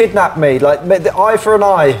did kidnap me. Like, the eye for an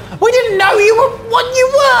eye. rocks. We didn't know you were what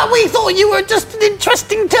you were. We thought you were just an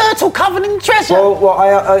interesting turtle covered in treasure.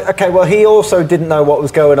 Well, he also didn't know what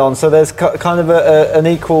was going on, so there's kind of an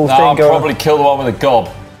equal thing I'll going on. probably kill the one with a gob.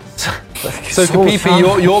 So,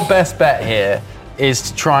 Kapipi, your best bet here is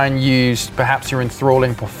to try and use perhaps your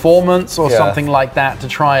enthralling performance or something like that to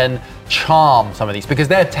try and charm some of these, because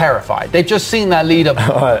they're terrified. They've just seen their leader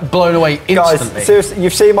blown away instantly. Guys, seriously,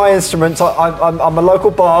 you've seen my instruments. I'm a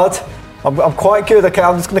local bard. I'm quite good. Okay,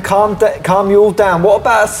 I'm just going to calm you all down. What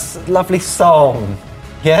about a lovely song?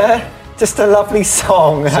 Yeah? Just a lovely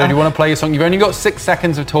song. So do you want to play your song? You've only got 6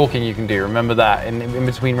 seconds of talking you can do. Remember that in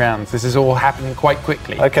between rounds. This is all happening quite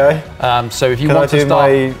quickly. Okay. So if you Can want I do to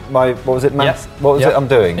start... my what was it, man? Yep. What was it I'm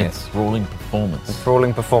doing? Enthralling performance.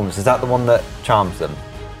 Enthralling performance. Is that the one that charms them?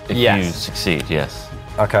 If you succeed, yes.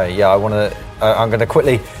 Okay, yeah, I'm going to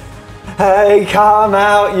quickly... Hey, come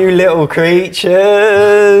out, you little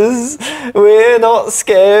creatures. We're not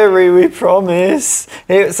scary, we promise.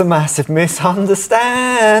 It's a massive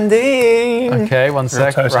misunderstanding. Okay, 1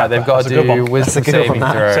 sec. Right, they've got to do wisdom saving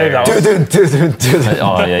throw. Save that one.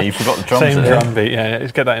 Oh, yeah, you forgot the drums. Same there. drum beat, yeah.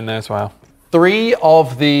 Let's get that in there as well. 3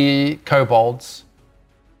 of the kobolds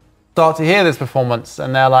start to hear this performance,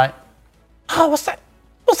 and they're like, Oh, what's that?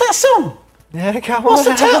 What's that song? Yeah, come What's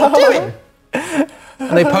the on turtle out. doing?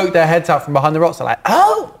 and they poke their heads out from behind the rocks. They're like,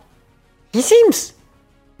 Oh, he seems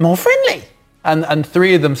more friendly. and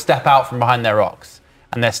 3 of them step out from behind their rocks,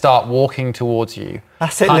 and they start walking towards you.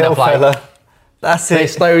 That's it, kind little of like- fella. That's They it.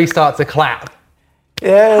 slowly start to clap.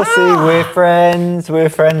 Yeah, see, we're friends, we're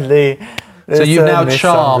friendly. So There's you've a now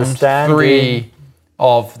charmed misunderstanding. 3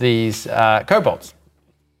 of these kobolds.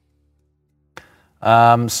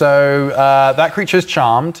 That creature is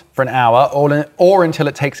charmed for an hour, or until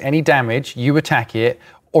it takes any damage, you attack it,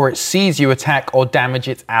 or it sees you attack or damage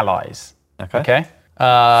its allies. Okay?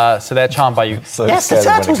 So they're charmed by you. So Yes, the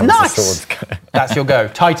scared when it turtle's comes to nice. swords. That's your go.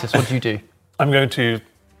 Titus, what do you do? I'm going to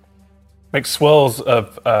make swirls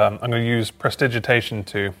of. I'm going to use prestidigitation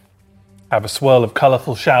to have a swirl of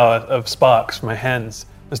colourful shower of sparks from my hands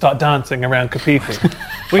and start dancing around Kapipi.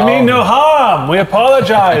 We mean no harm. We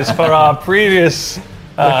apologise for our previous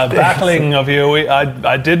battling of you.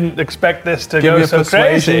 I didn't expect this to Give go me a so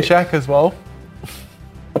persuasion crazy. check as well.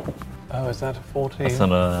 Oh, is that a 14? It's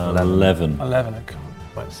an 11. 11. I can't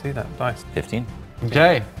quite see that dice. 15.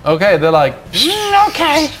 Okay, they're like,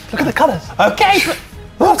 Okay. Look at the colours. Okay, but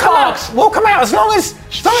we'll come out. We'll come out as long as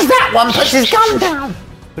that one puts his gun down.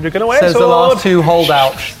 But you're going to wear says sword. the last 2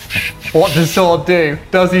 holdouts. What does Sword do?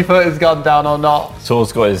 Does he put his gun down or not?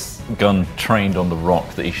 Sword's got his gun trained on the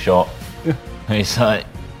rock that he shot. And he's like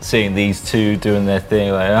seeing these 2 doing their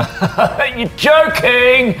thing, like, you're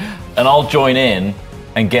joking! And I'll join in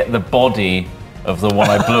and get the body of the one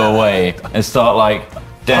I blew away and start like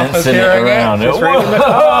dancing it around.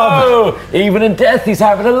 Whoa! Even in death, he's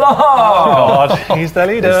having a laugh. Oh God, he's the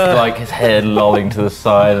leader. It's like his head lolling to the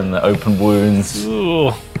side and the open wounds.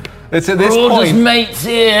 Ooh. It's at this We're all just point. mates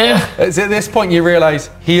here. It's at this point you realise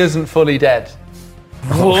he isn't fully dead.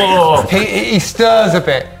 Whoa. He stirs a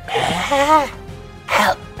bit.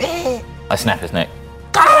 Help me. I snap his neck.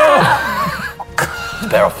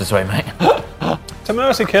 Bear off this way, mate. It's a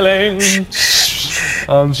mercy killing. Just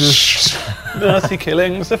Mercy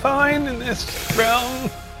killings are fine in this realm.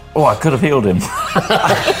 Oh, I could have healed him.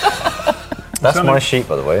 That's my sheet,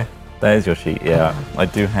 by the way. There's your sheet, yeah. I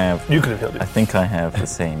do have... You could have healed I it. think I have the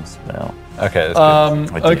same spell. Okay, that's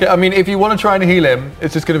good. okay. I mean, if you want to try and heal him,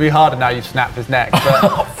 it's just going to be harder now. You've snapped his neck,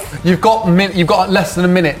 but you've got less than a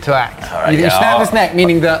minute to act. right, you yeah, snap his neck,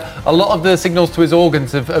 meaning that a lot of the signals to his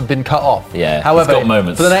organs have been cut off. Yeah, However, he's got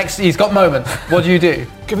moments. For the next, he's got moments. What do you do?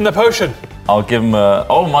 Give him the potion. I'll give him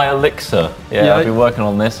my elixir. Yeah, I've been working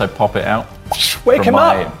on this. I pop it out. Wake from him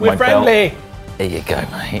up. We're my friendly. belt. There you go,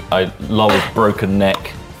 mate. I loll his broken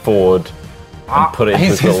neck forward and put it into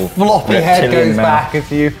His little floppy head reptilian goes mouth. back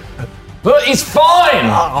as you. But he's fine!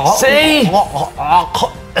 See? This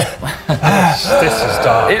is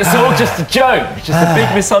dark. It's all just a joke. It's just a big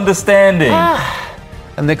misunderstanding.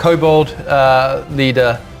 And the kobold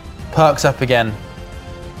leader perks up again.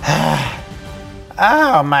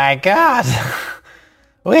 Oh my God.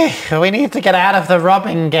 We need to get out of the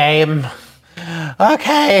robbing game.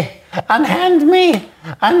 Okay, unhand me,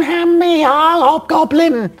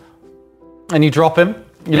 hobgoblin. And you drop him.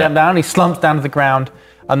 You let him down. He slumps down to the ground,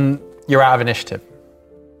 and you're out of initiative.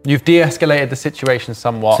 You've de-escalated the situation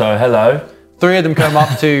somewhat. So, hello. 3 of them come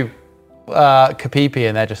up to Kapipi,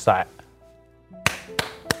 and they're just like,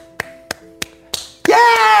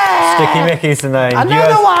 Sticky Mickey's the name.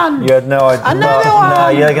 Another one. You had no idea. Another No,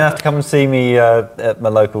 one. you're gonna have to come and see me at my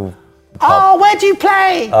local pub. Oh, where do you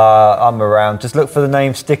play? I'm around. Just look for the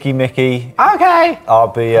name Sticky Mickey. Okay. I'll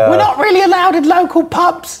be. We're not really allowed in local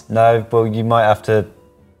pubs. No, well, you might have to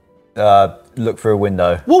look through a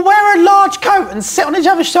window. We'll wear a large coat and sit on each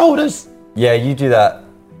other's shoulders. Yeah, you do that.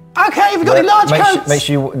 Okay, have you got any large coats? Make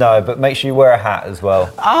sure you wear a hat as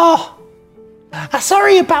well. Oh,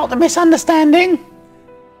 sorry about the misunderstanding.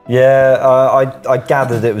 Yeah, I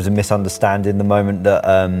gathered it was a misunderstanding the moment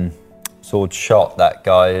that Sword shot that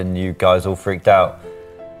guy and you guys all freaked out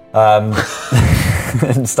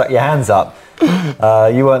and stuck your hands up.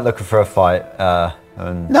 You weren't looking for a fight.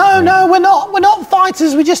 No, we're not. We're not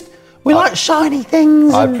fighters. We like shiny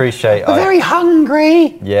things. I appreciate. We're very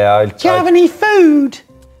hungry. Yeah. Do you have any food?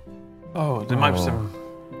 Oh, there might be some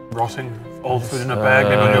rotting old food in a bag,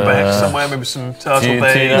 maybe on your back somewhere, maybe some turtle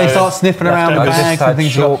bait. They start sniffing around the I just bags had and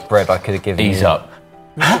things. shortbread I could have given you. Ease up.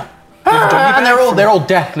 And they're all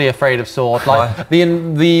deathly afraid of Sword. Like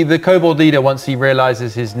the kobold leader, once he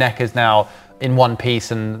realizes his neck is now in one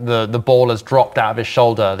piece and the ball has dropped out of his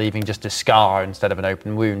shoulder, leaving just a scar instead of an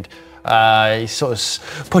open wound. He sort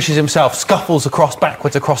of pushes himself, scuffles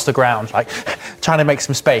backwards across the ground, like trying to make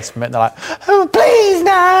some space from it. And they're like, "Oh, please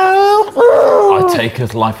no!" I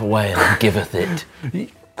taketh life away and giveth it. I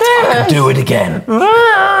can do it again. He's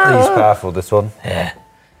powerful, this one. Yeah.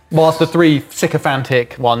 Whilst the three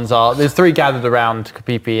sycophantic ones there's three gathered around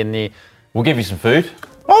Kapipi in the. We'll give you some food.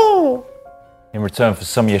 Oh. In return for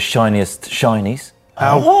some of your shiniest shinies.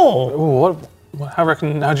 How do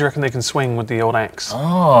you reckon they can swing with the old axe?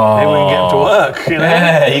 Oh. Maybe we can get them to work. You know?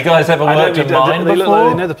 Yeah, you guys ever worked in mine They before? look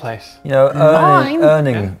like they know the place. You know,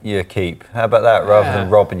 earning your keep. How about that, rather than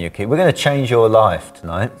robbing your keep? We're going to change your life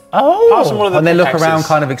tonight. Pass them one of the And they look pickaxes. around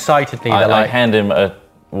kind of excitedly. They're I like, hand him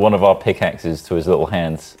one of our pickaxes to his little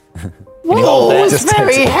hands. Whoa, it's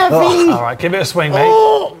very heavy. All right, give it a swing,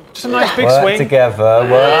 mate. Just a nice big Work swing. together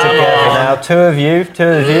now. Two of you. Come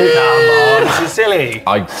on, this is silly.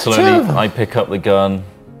 I pick up the gun.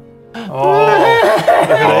 Oh,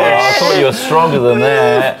 I thought you were stronger than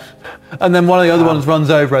that. and then one of the other ones runs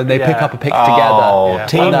over and they pick up a pick together. Oh,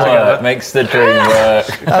 teamwork makes the dream work.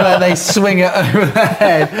 And then they swing it over their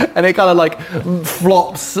head, and it kind of like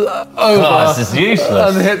flops over This is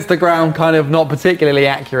useless. and hits the ground kind of not particularly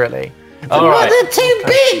accurately. All right. They're too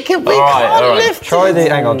big. We All right, can't all right. lift Try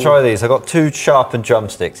it. Hang on, try these. I've got two sharpened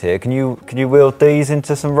drumsticks here. Can you wield these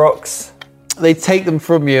into some rocks? They take them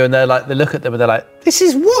from you, and they look at them, and they're like, This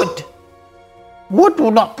is wood. Wood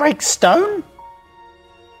will not break stone.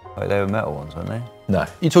 Oh, they were metal ones, weren't they? No.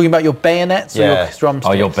 "You talking about your bayonets or Yeah. your drumsticks?"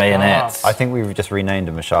 Oh, your bayonets. I think we've just renamed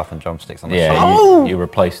them as sharpened drumsticks on the Yeah, side. Oh. you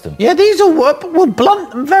replaced them. Yeah, these will work, but we'll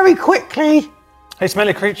blunt them very quickly. Hey,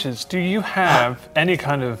 smelly creatures, do you have any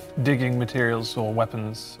kind of digging materials or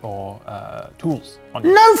weapons or tools on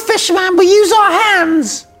you? No, fisherman, we use our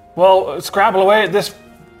hands. Well, scrabble away at this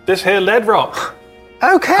here lead rock.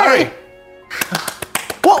 Okay. Hurry.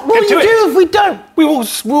 What will Get to you it. do if we don't?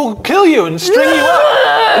 We'll kill you and string you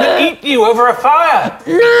up and then eat you over a fire.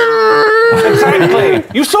 Exactly.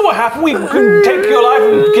 You saw what happened. We can take your life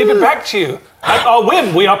and give it back to you. At our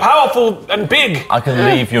whim, we are powerful and big. I can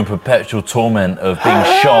leave you in perpetual torment of being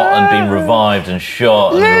shot and being revived and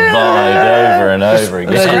shot and revived over and over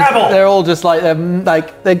again. They're all just like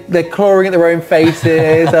they're clawing at their own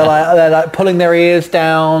faces. they're like pulling their ears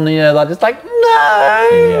down. You know, like just like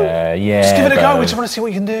no. Yeah. Just give it a go. Barry. We just want to see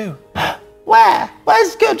what you can do. Where?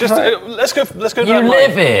 Where's good? Just let's go. Let's go. You down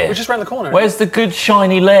live right. here. We're just around the corner. Where's the good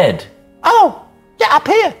shiny lead? Oh, yeah, up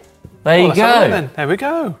here. There you Let's have a look go. then. There we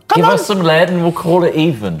go. Give us some lead and we'll call it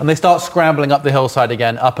even. And they start scrambling up the hillside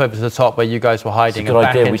again, up over to the top where you guys were hiding, It's a and good back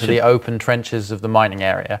idea. We into should- the open trenches of the mining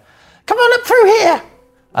area. Come on up through here.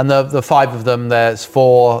 And the five of them, there's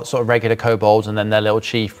four sort of regular kobolds, and then their little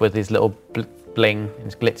chief with his little bling,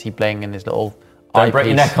 his glitzy bling, and his little Don't break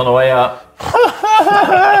your neck on the way up.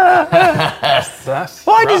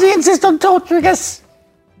 Why does he insist on torturing us?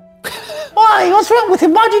 Why? What's wrong with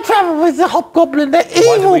him? Why do you travel with the hobgoblin? They're Why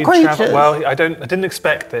did evil we creatures. travel? Well, I didn't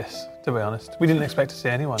expect this, to be honest. We didn't expect to see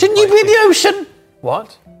anyone. Shouldn't you be in the ocean?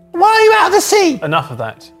 What? Why are you out of the sea? Enough of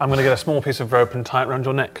that. I'm going to get a small piece of rope and tie it around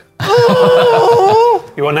your neck.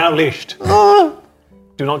 Oh, You are now leashed. oh,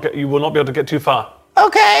 You will not be able to get too far.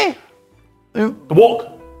 okay.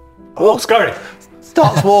 Walk, scurry.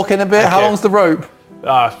 starts walking a bit. How Okay. long's the rope?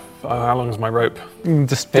 How long is my rope?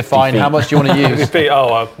 Just define how much do you want to 50 use.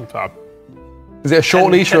 feet. Is it a short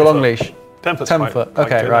 10 leash or a 10 long foot. leash? 10 foot. 10 foot.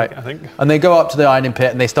 Okay, right. I think. And they go up to the ironing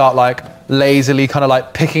pit and they start like lazily kind of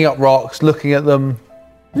like picking up rocks, looking at them.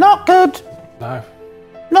 Not good. No.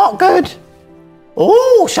 Not good.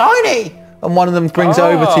 Ooh, shiny. And one of them brings it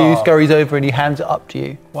over to you, scurries over, and he hands it up to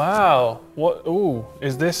you. Wow. What? Ooh,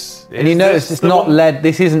 is this? And you notice it's not lead.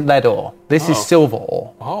 This isn't lead ore. This is silver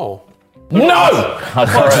ore. Oh. No!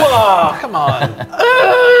 Come on. Ron!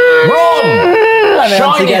 And then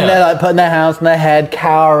once again, they're like putting their hands on their head,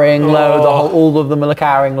 cowering low. All of them are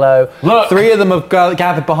cowering low. Look. 3 of them have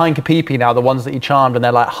gathered behind Kapipi now, the ones that you charmed, and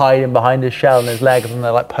they're like hiding behind his shell and his legs, and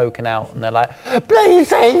they're like poking out, and they're like, Please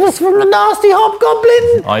save us from the nasty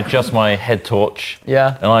hobgoblin. I adjust my head torch.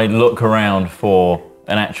 Yeah. And I look around for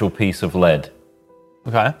an actual piece of lead.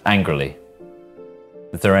 Okay. Angrily.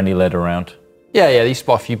 Is there any lead around? Yeah, you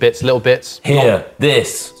spot a few bits, little bits. Here,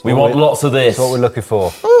 this. We want lots of this. That's what we're looking for.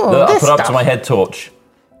 Look, I put up to my head torch.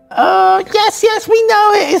 Yes, we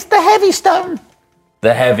know it. It's the heavy stone.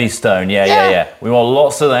 The heavy stone, yeah. We want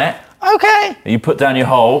lots of that. Okay. You put down your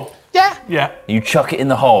hole. Yeah. Yeah. You chuck it in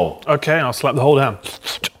the hole. Okay, I'll slap the hole down.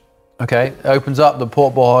 Okay, it opens up, the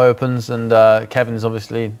port bore opens, and Kevin's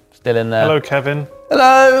obviously still in there. Hello, Kevin.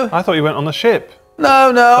 Hello. I thought you went on the ship.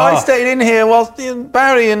 No, I stayed in here whilst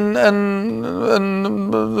Barry and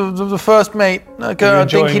the first mate,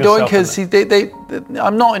 Dinky Doinkers,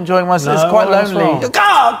 I'm not enjoying myself. It's quite lonely.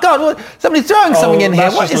 God, somebody's throwing something in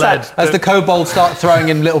here. What is that? As the kobolds start throwing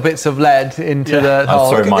in little bits of lead into the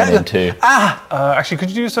hole. I'll throw mine in too. Actually, could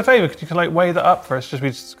you do us a favour? Could you weigh that up for us? We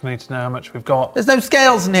just need to know how much we've got. There's no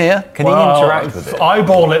scales in here. Can you interact with it?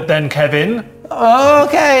 Eyeball it then, Kevin.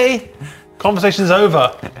 Okay. Conversation's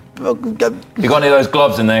over. You got any of those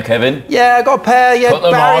gloves in there, Kevin? Yeah, I got a pair. Yeah, Put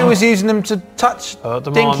them Barry on. was using them to touch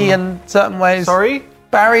Dinky in certain ways. Sorry?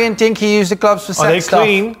 Barry and Dinky use the gloves for sex stuff. Are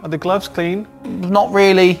they clean? Are the gloves clean? Not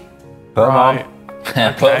really. Put them on.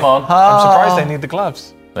 Put them on. I'm surprised they need the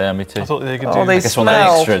gloves. Yeah, me too. I thought they could Oh, do. they I guess want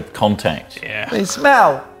smell. extra contact. Yeah. They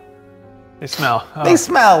smell. They smell. Oh. They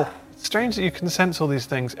smell. It's strange that you can sense all these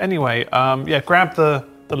things. Anyway, grab the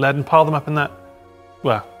lead and pile them up in that.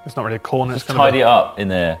 Well, it's not really a corner. Just tidy it up in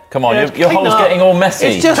there. Come on, Yeah, your clean hole's up. getting all messy.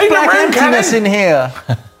 It's just Clean the black room, emptiness Kevin. in here.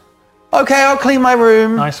 Okay, I'll clean my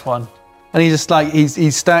room. Nice one. And he just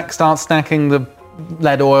starts stacking the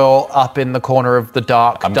lead oil up in the corner of the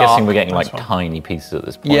dark. I'm guessing we're getting like tiny pieces at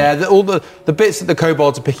this point. Yeah, all the bits that the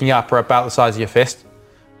kobolds are picking up are about the size of your fist.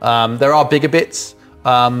 There are bigger bits,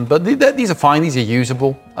 but these are fine. These are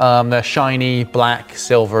usable. They're shiny, black,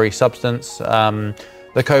 silvery substance.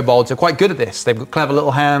 The kobolds are quite good at this. They've got clever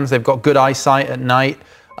little hands. They've got good eyesight at night.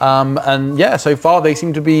 And yeah, so far they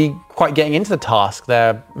seem to be quite getting into the task.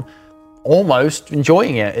 They're almost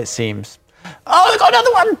enjoying it, it seems. Oh, I got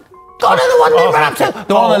another one. The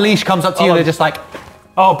one on the leash comes up to you and they're just like...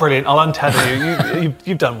 Oh, brilliant. I'll untether you.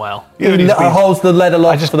 You've done well. He holds the lead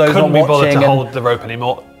aloft I just for those couldn't not be bothered watching. to hold the rope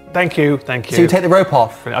anymore. Thank you. So you take the rope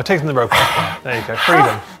off. I've taken the rope off. There you go.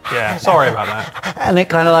 Freedom. Yeah, sorry about that. And it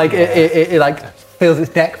kind of like, it like feels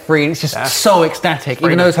its neck free and it's just so ecstatic.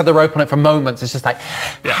 Even though it's had the rope on it for moments, it's just like,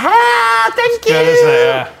 Thank you. Yeah, isn't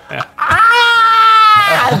it? Yeah.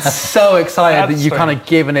 it's so excited that That's you've kind of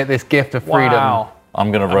given it this gift of freedom. Wow.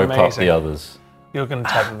 I'm going to rope up Amazing. the others. You're going to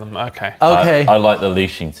tether them. Okay. Okay. I like the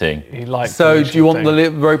leashing thing. You like So the do you want thing.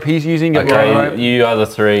 the rope he's using? Got your own rope? Okay, you other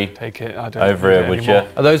three Take it. I don't over need here, it would anymore. you?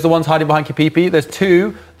 Are those the ones hiding behind Kapipi? There's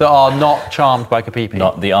 2 that are not charmed by Kapipi.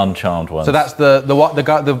 Not the uncharmed ones. So that's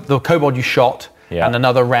the kobold you shot Yeah. and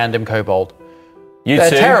another random kobold. you They're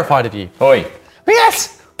two. terrified of you. Oi,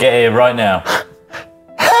 Yes. get here right now.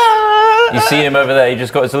 You see him over there? He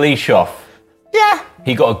just got his leash off. Yeah.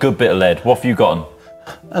 He got a good bit of lead. What have you gotten?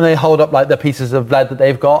 And they hold up like the pieces of lead that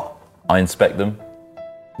they've got. I inspect them.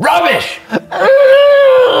 Rubbish!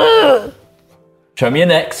 Show me your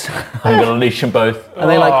necks. I'm going to leash them both. And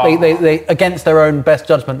they against their own best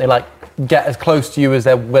judgment, they like get as close to you as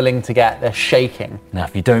they're willing to get. They're shaking. Now,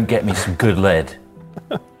 if you don't get me some good lead,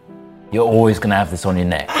 you're always going to have this on your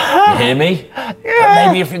neck. You hear me? Yeah. But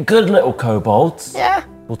maybe if you're good little kobolds, Yeah.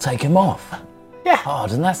 we'll take him off. Yeah. Oh,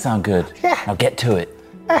 doesn't that sound good? Yeah. Now get to it.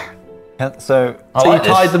 So So you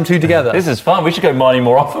tied them 2 together. This is fun. We should go mining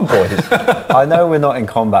more often, boys. I know we're not in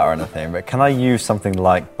combat or anything, but can I use something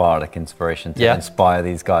like bardic inspiration to inspire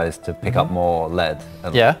these guys to pick up more lead?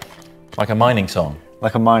 Yeah. Like a mining song.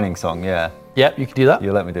 Like a mining song, yeah. Yep, you can do that.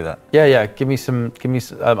 You let me do that. Yeah. Give me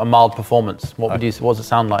a mild performance. What does it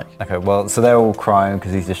sound like? Okay, well, so they're all crying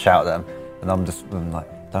because he's just shouted at them, and I'm like,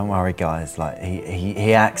 don't worry, guys. Like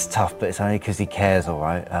he acts tough, but it's only because he cares, all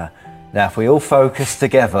right. Now, if we all focus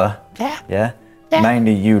together, yeah,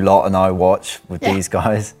 mainly you lot and I watch with these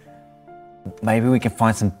guys, maybe we can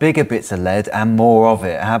find some bigger bits of lead and more of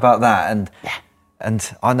it. How about that?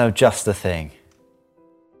 And I know just the thing.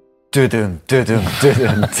 Dudum, dudum,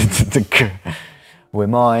 dudum. We're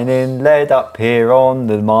mining lead up here on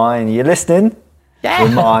the mine. You listening? Yeah.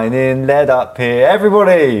 We're mining lead up here.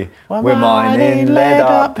 Everybody! We're mining lead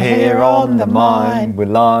up here on the mine. We're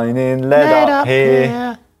lining lead up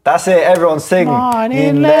here. That's it, everyone sing.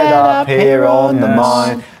 Mining lead up here on the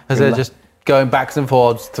mine. As they're just going backwards and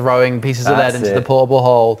forwards, throwing pieces of lead That's into the it. portable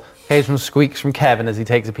hole. Occasional squeaks from Kevin as he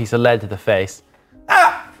takes a piece of lead to the face.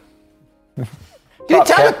 Can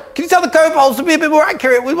you tell the kobolds to be a bit more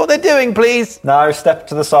accurate with what they're doing, please? No, step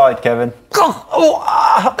to the side, Kevin.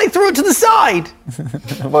 They threw it to the side.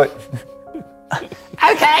 Look.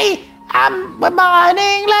 Okay, we're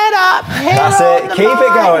mining lead up here. That's on it. the Keep it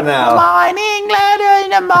mine. going now. We're mining lead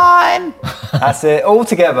in a mine. That's it, all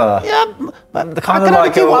together. Yep. Kind of can only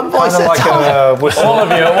like do one voice at a time. whistle. All of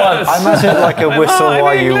you at once. I imagine it like a whistle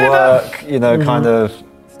while you work, you know, kind of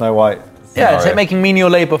Snow White. Yeah, it's like making menial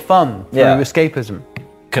labour fun through escapism.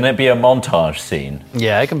 Can it be a montage scene?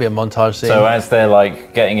 Yeah, it can be a montage scene. So as they're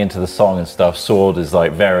like getting into the song and stuff, Sword is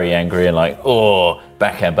like very angry and like, oh,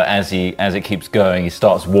 backhand. But as it keeps going, he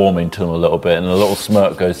starts warming to them a little bit, and a little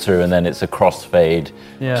smirk goes through, and then it's a crossfade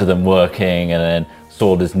to them working, and then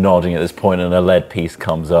Sword is nodding at this point, and a lead piece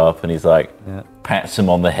comes up, and he's like, pats him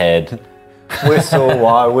on the head. Whistle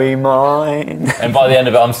while we mine. And by the end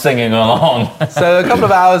of it, I'm singing along. So a couple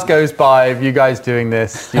of hours goes by of you guys doing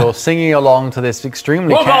this. You're singing along to this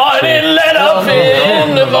extremely catchy... Lead up here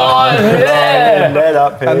on the mine. Lead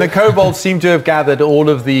up here. And the kobolds seem to have gathered all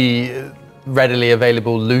of the readily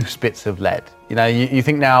available loose bits of lead. You know, you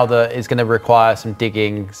think now that it's going to require some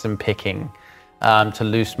digging, some picking to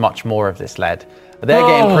loose much more of this lead. But they're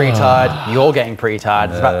getting pretty tired. You're getting pretty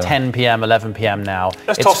tired. It's about 10 p.m., 11 p.m. now.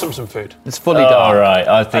 Let's toss them some food. It's fully dark. All right,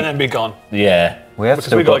 I think. And then be gone. Yeah. We have Because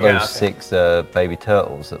still we got gotta get those out 6 baby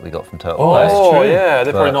turtles that we got from Turtle Oh, Bay. that's Oh, true. yeah,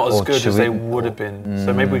 they're probably But- not as or good should as they we- would have been.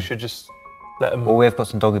 So maybe we should just let them. Well, we have got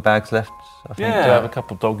some doggy bags left, I think. Do I have a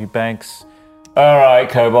couple doggy bags? All right,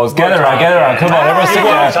 kobolds, get around. Come on, everyone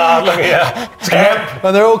together. Look at you.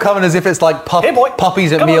 And they're all coming as if it's like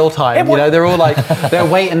puppies at mealtime. You know, they're all like, they're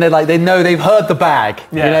waiting. They know they've heard the bag.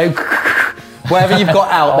 Yeah. You know, whatever you've got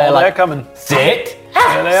out, they're They're like, coming. Sit.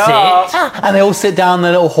 There they are. and they all sit down on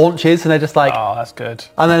their little haunches, and they're just like, Oh, that's good.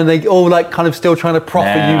 and then they all like kind of still trying to proffer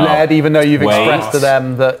you Now, lead, even though you've wait. expressed to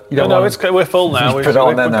them that you don't No, want. it's good. We're full now. Put it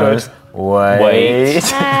on their nose. Wait.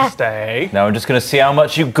 Stay. Now I'm just going to see how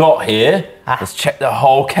much you've got here. Let's check the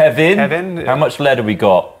hole, Kevin. How much lead have we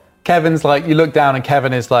got? Kevin's like, you look down, and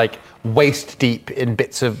Kevin is like waist deep in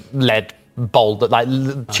bits of lead boulder, like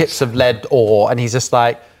chips of lead ore, and he's just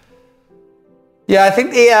like, yeah,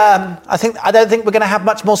 I don't think we're going to have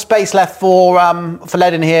much more space left for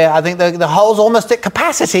lead in here. I think the hole's almost at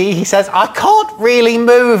capacity. He says, I can't really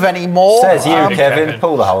move anymore. Says you, Kevin. Kevin.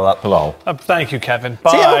 Pull the hole up. Thank you, Kevin.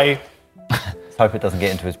 Bye. Let's hope it doesn't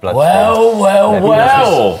get into his blood.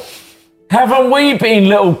 Well. Haven't we been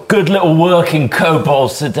good little working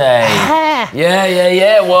kobolds today?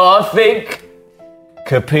 Yeah. Well, I think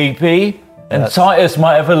Kapipi and Titus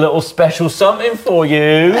might have a little special something for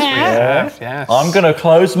you. Yes. I'm going to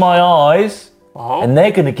close my eyes, and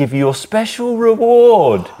they're going to give you your special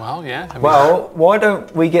reward. Well, yeah. Well, why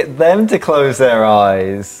don't we get them to close their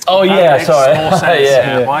eyes? Oh, yeah, makes sorry. more sense,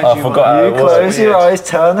 yeah. Why I do you forgot. You close your eyes,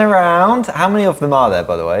 turn around. How many of them are there,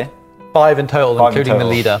 by the way? 5 in total, 5 in including the total.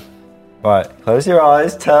 leader. Right, close your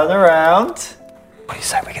eyes, turn around. What do you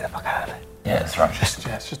say we get the fuck out of it? Yeah, that's right.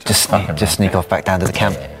 Just sneak off back down to the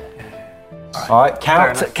camp. All right,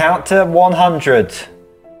 count to 100.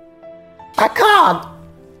 I can't.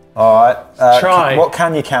 All right. Try. What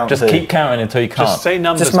can you count Just to? keep counting until you can't. Just say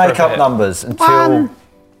numbers. Just make for a up bit. numbers until. 1,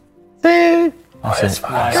 2, It's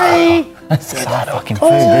fine. 3. It's that fucking food,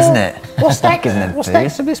 isn't it? What's next? Giving them What's food.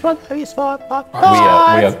 next to this one? Oh, it's 5, 5, We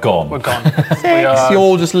are gone. We're gone. 6, You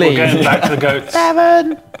all just We're leave. going back to the goats.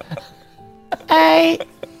 7, 8.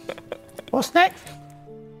 What's next?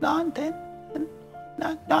 9, 10.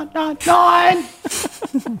 9.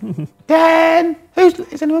 10.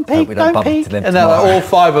 Is anyone peek? we don't Don't bump peek. into them And then tomorrow. all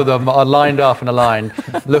 5 of them are lined up in a line,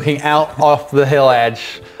 looking out off the hill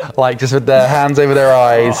edge, like just with their hands over their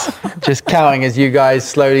eyes, just counting as you guys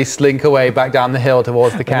slowly slink away back down the hill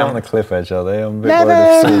towards the They're not on the camp. cliff edge, are they? I'm a bit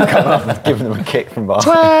worried if Saul coming up and giving them a kick from behind.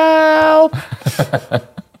 12.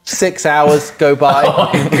 6 hours go by.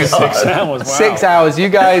 6 hours. Wow. 6 hours. You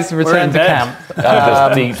guys return in to bed. camp.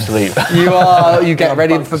 Just deep sleep. You get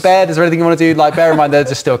ready for bed. Is there anything you want to do? Like, bear in mind, they're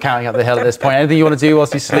just still counting up the hill at this point. Anything you want to do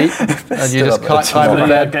whilst you sleep? And you just climb into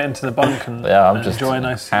bed. Get into the bunk and I'm just enjoy a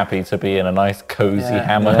nice. happy to be in a nice cozy Yeah.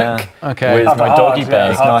 hammock Okay. with After my hard, doggy yeah,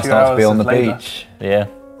 bag. It's nice few not to be hours on the of labour. beach. Yeah.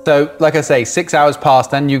 So, like I say, 6 hours pass,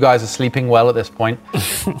 then you guys are sleeping well at this point.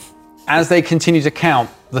 As they continue to count,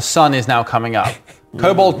 the sun is now coming up.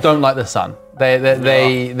 Kobolds don't like the sun.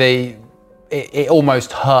 They it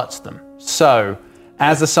almost hurts them. So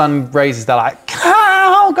as the sun raises, they're like,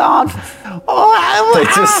 oh God. They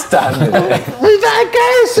just stand there. We better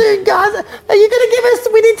go soon, guys. Are you going to give us?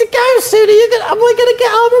 We need to go soon. Are we going to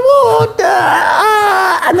get our reward?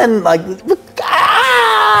 And then, like,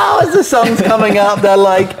 as the sun's coming up, they're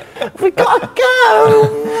like, we gotta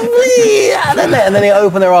go. and then they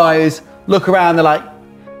open their eyes, look around, they're like,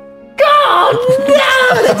 God,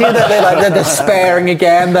 no! They do that, they're despairing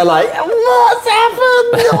again. They're like, what's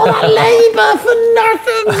happened? All that labour for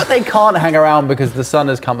nothing. But they can't hang around because the sun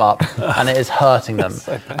has come up and it is hurting them.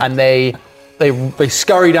 And they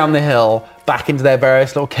scurry down the hill back into their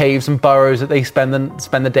various little caves and burrows that they spend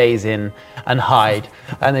the days in and hide.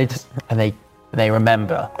 And they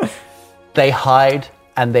remember. They hide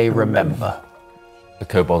and they remember. The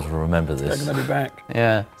kobolds will remember this. They're going to be back.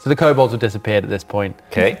 Yeah. So the kobolds have disappeared at this point.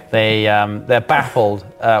 Okay. They're baffled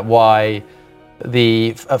at why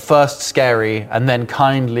the at first scary and then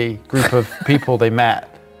kindly group of people they met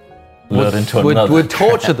would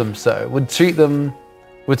torture them so, would treat them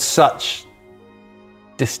with such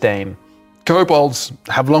disdain. Kobolds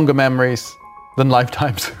have longer memories than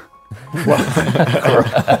lifetimes.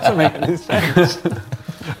 Doesn't make any sense.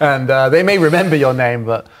 And they may remember your name,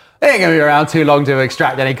 but they ain't gonna be around too long to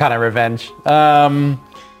extract any kind of revenge.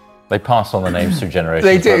 They pass on the names through generations.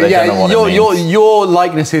 They do, but they don't know what it means. your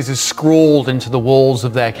likenesses are scrawled into the walls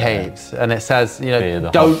of their caves, and it says,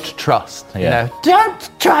 don't trust. Yeah. Don't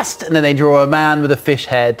trust. And then they draw a man with a fish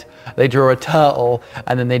head, they draw a turtle,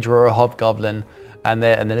 and then they draw a hobgoblin, and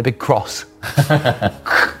then a big cross.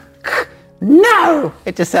 No!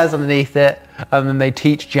 It just says underneath it, and then they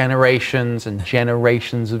teach generations and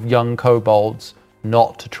generations of young kobolds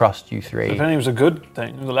not to trust you three. If anything, it was a good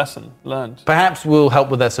thing. It was a lesson learned. Perhaps will help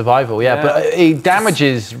with their survival, but it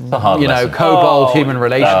damages, lesson. kobold-human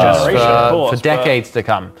relations for course, decades to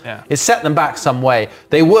come. Yeah. It set them back some way.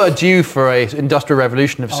 They were due for an industrial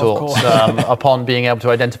revolution of sorts. Upon being able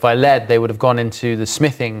to identify lead, they would have gone into the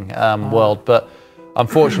smithing world, but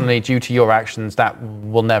unfortunately, due to your actions, that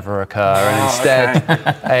will never occur. And instead,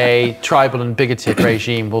 a tribal and bigoted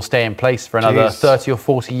regime will stay in place for another 30 or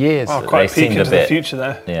 40 years. Oh, quite peek into the future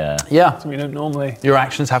there. Yeah. So we don't normally. Your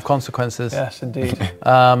actions have consequences. Yes, indeed.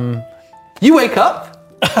 You wake up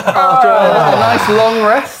after a nice long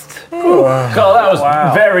rest. God, that was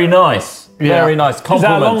very nice. Very nice. Compliments. Is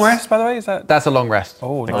that a long rest, by the way? That's a long rest.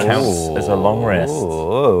 Oh, it counts as a long rest.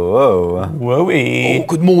 Whoa.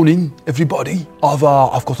 Good morning, everybody. I've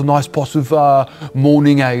got a nice pot of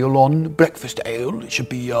morning ale on, breakfast ale. It should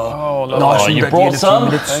be nice and you ready brought in a some?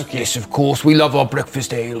 few minutes. Yes, of course. We love our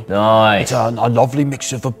breakfast ale. Nice. It's a lovely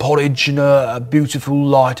mix of a porridge and a beautiful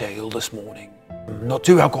light ale this morning. Not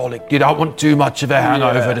too alcoholic. You don't want too much of a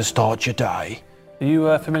hangover to start your day. Are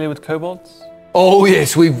you familiar with kobolds? Oh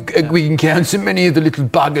yes, we encounter many of the little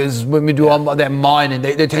buggers when we do their mining.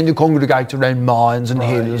 They tend to congregate around mines and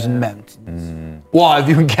hills and mountains. Why, have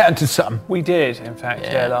you encountered some? We did, in fact,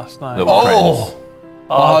 last night.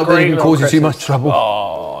 I hope they didn't cause you too much trouble.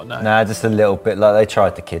 Oh, no. Nah, just a little bit. Like, they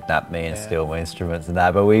tried to kidnap me and steal my instruments and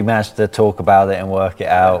that, but we managed to talk about it and work it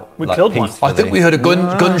out. We killed one. I think we heard a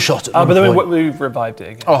gunshot at one but then point. we revived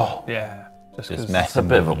it again. Oh. Yeah. Just it's a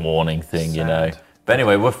bit of a warning thing, But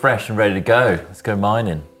anyway, we're fresh and ready to go. Let's go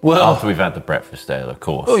mining. Well, after we've had the breakfast ale, of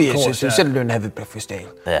course. Oh yes, so settle down and have a breakfast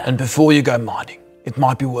ale. Yeah. And before you go mining, it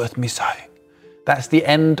might be worth me saying, that's the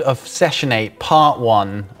end of Session 8, Part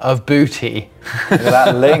 1 of Booty. Look at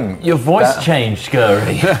that link. Your voice changed,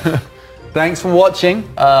 Gurry. Thanks for watching.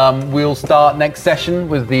 We'll start next session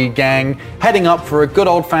with the gang heading up for a good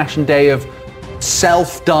old-fashioned day of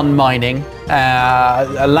self-done mining.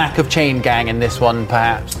 A lack of chain gang in this one,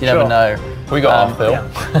 perhaps. You never know. We got our fill.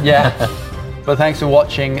 Yeah. But thanks for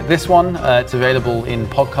watching this one. It's available in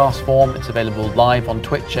podcast form. It's available live on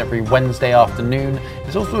Twitch every Wednesday afternoon.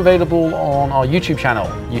 It's also available on our YouTube channel,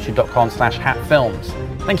 youtube.com/hatfilms.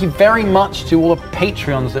 Thank you very much to all the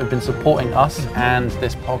Patreons that have been supporting us and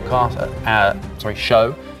this podcast,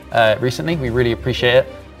 show recently. We really appreciate it,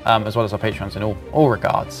 as well as our Patreons in all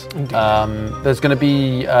regards. There's going to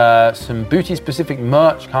be some Booty-specific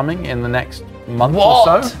merch coming in the next month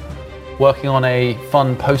or so. Working on a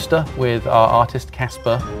fun poster with our artist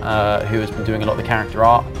Casper, who has been doing a lot of the character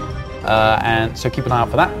art. And so keep an eye out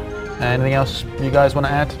for that. Anything else you guys want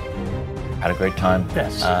to add? Had a great time.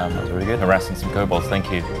 Yes. That was really good. Harassing some kobolds.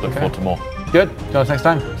 Thank you. Look forward to more. Good. Join us next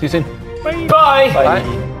time. See you soon. Bye. Bye.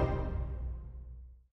 Bye.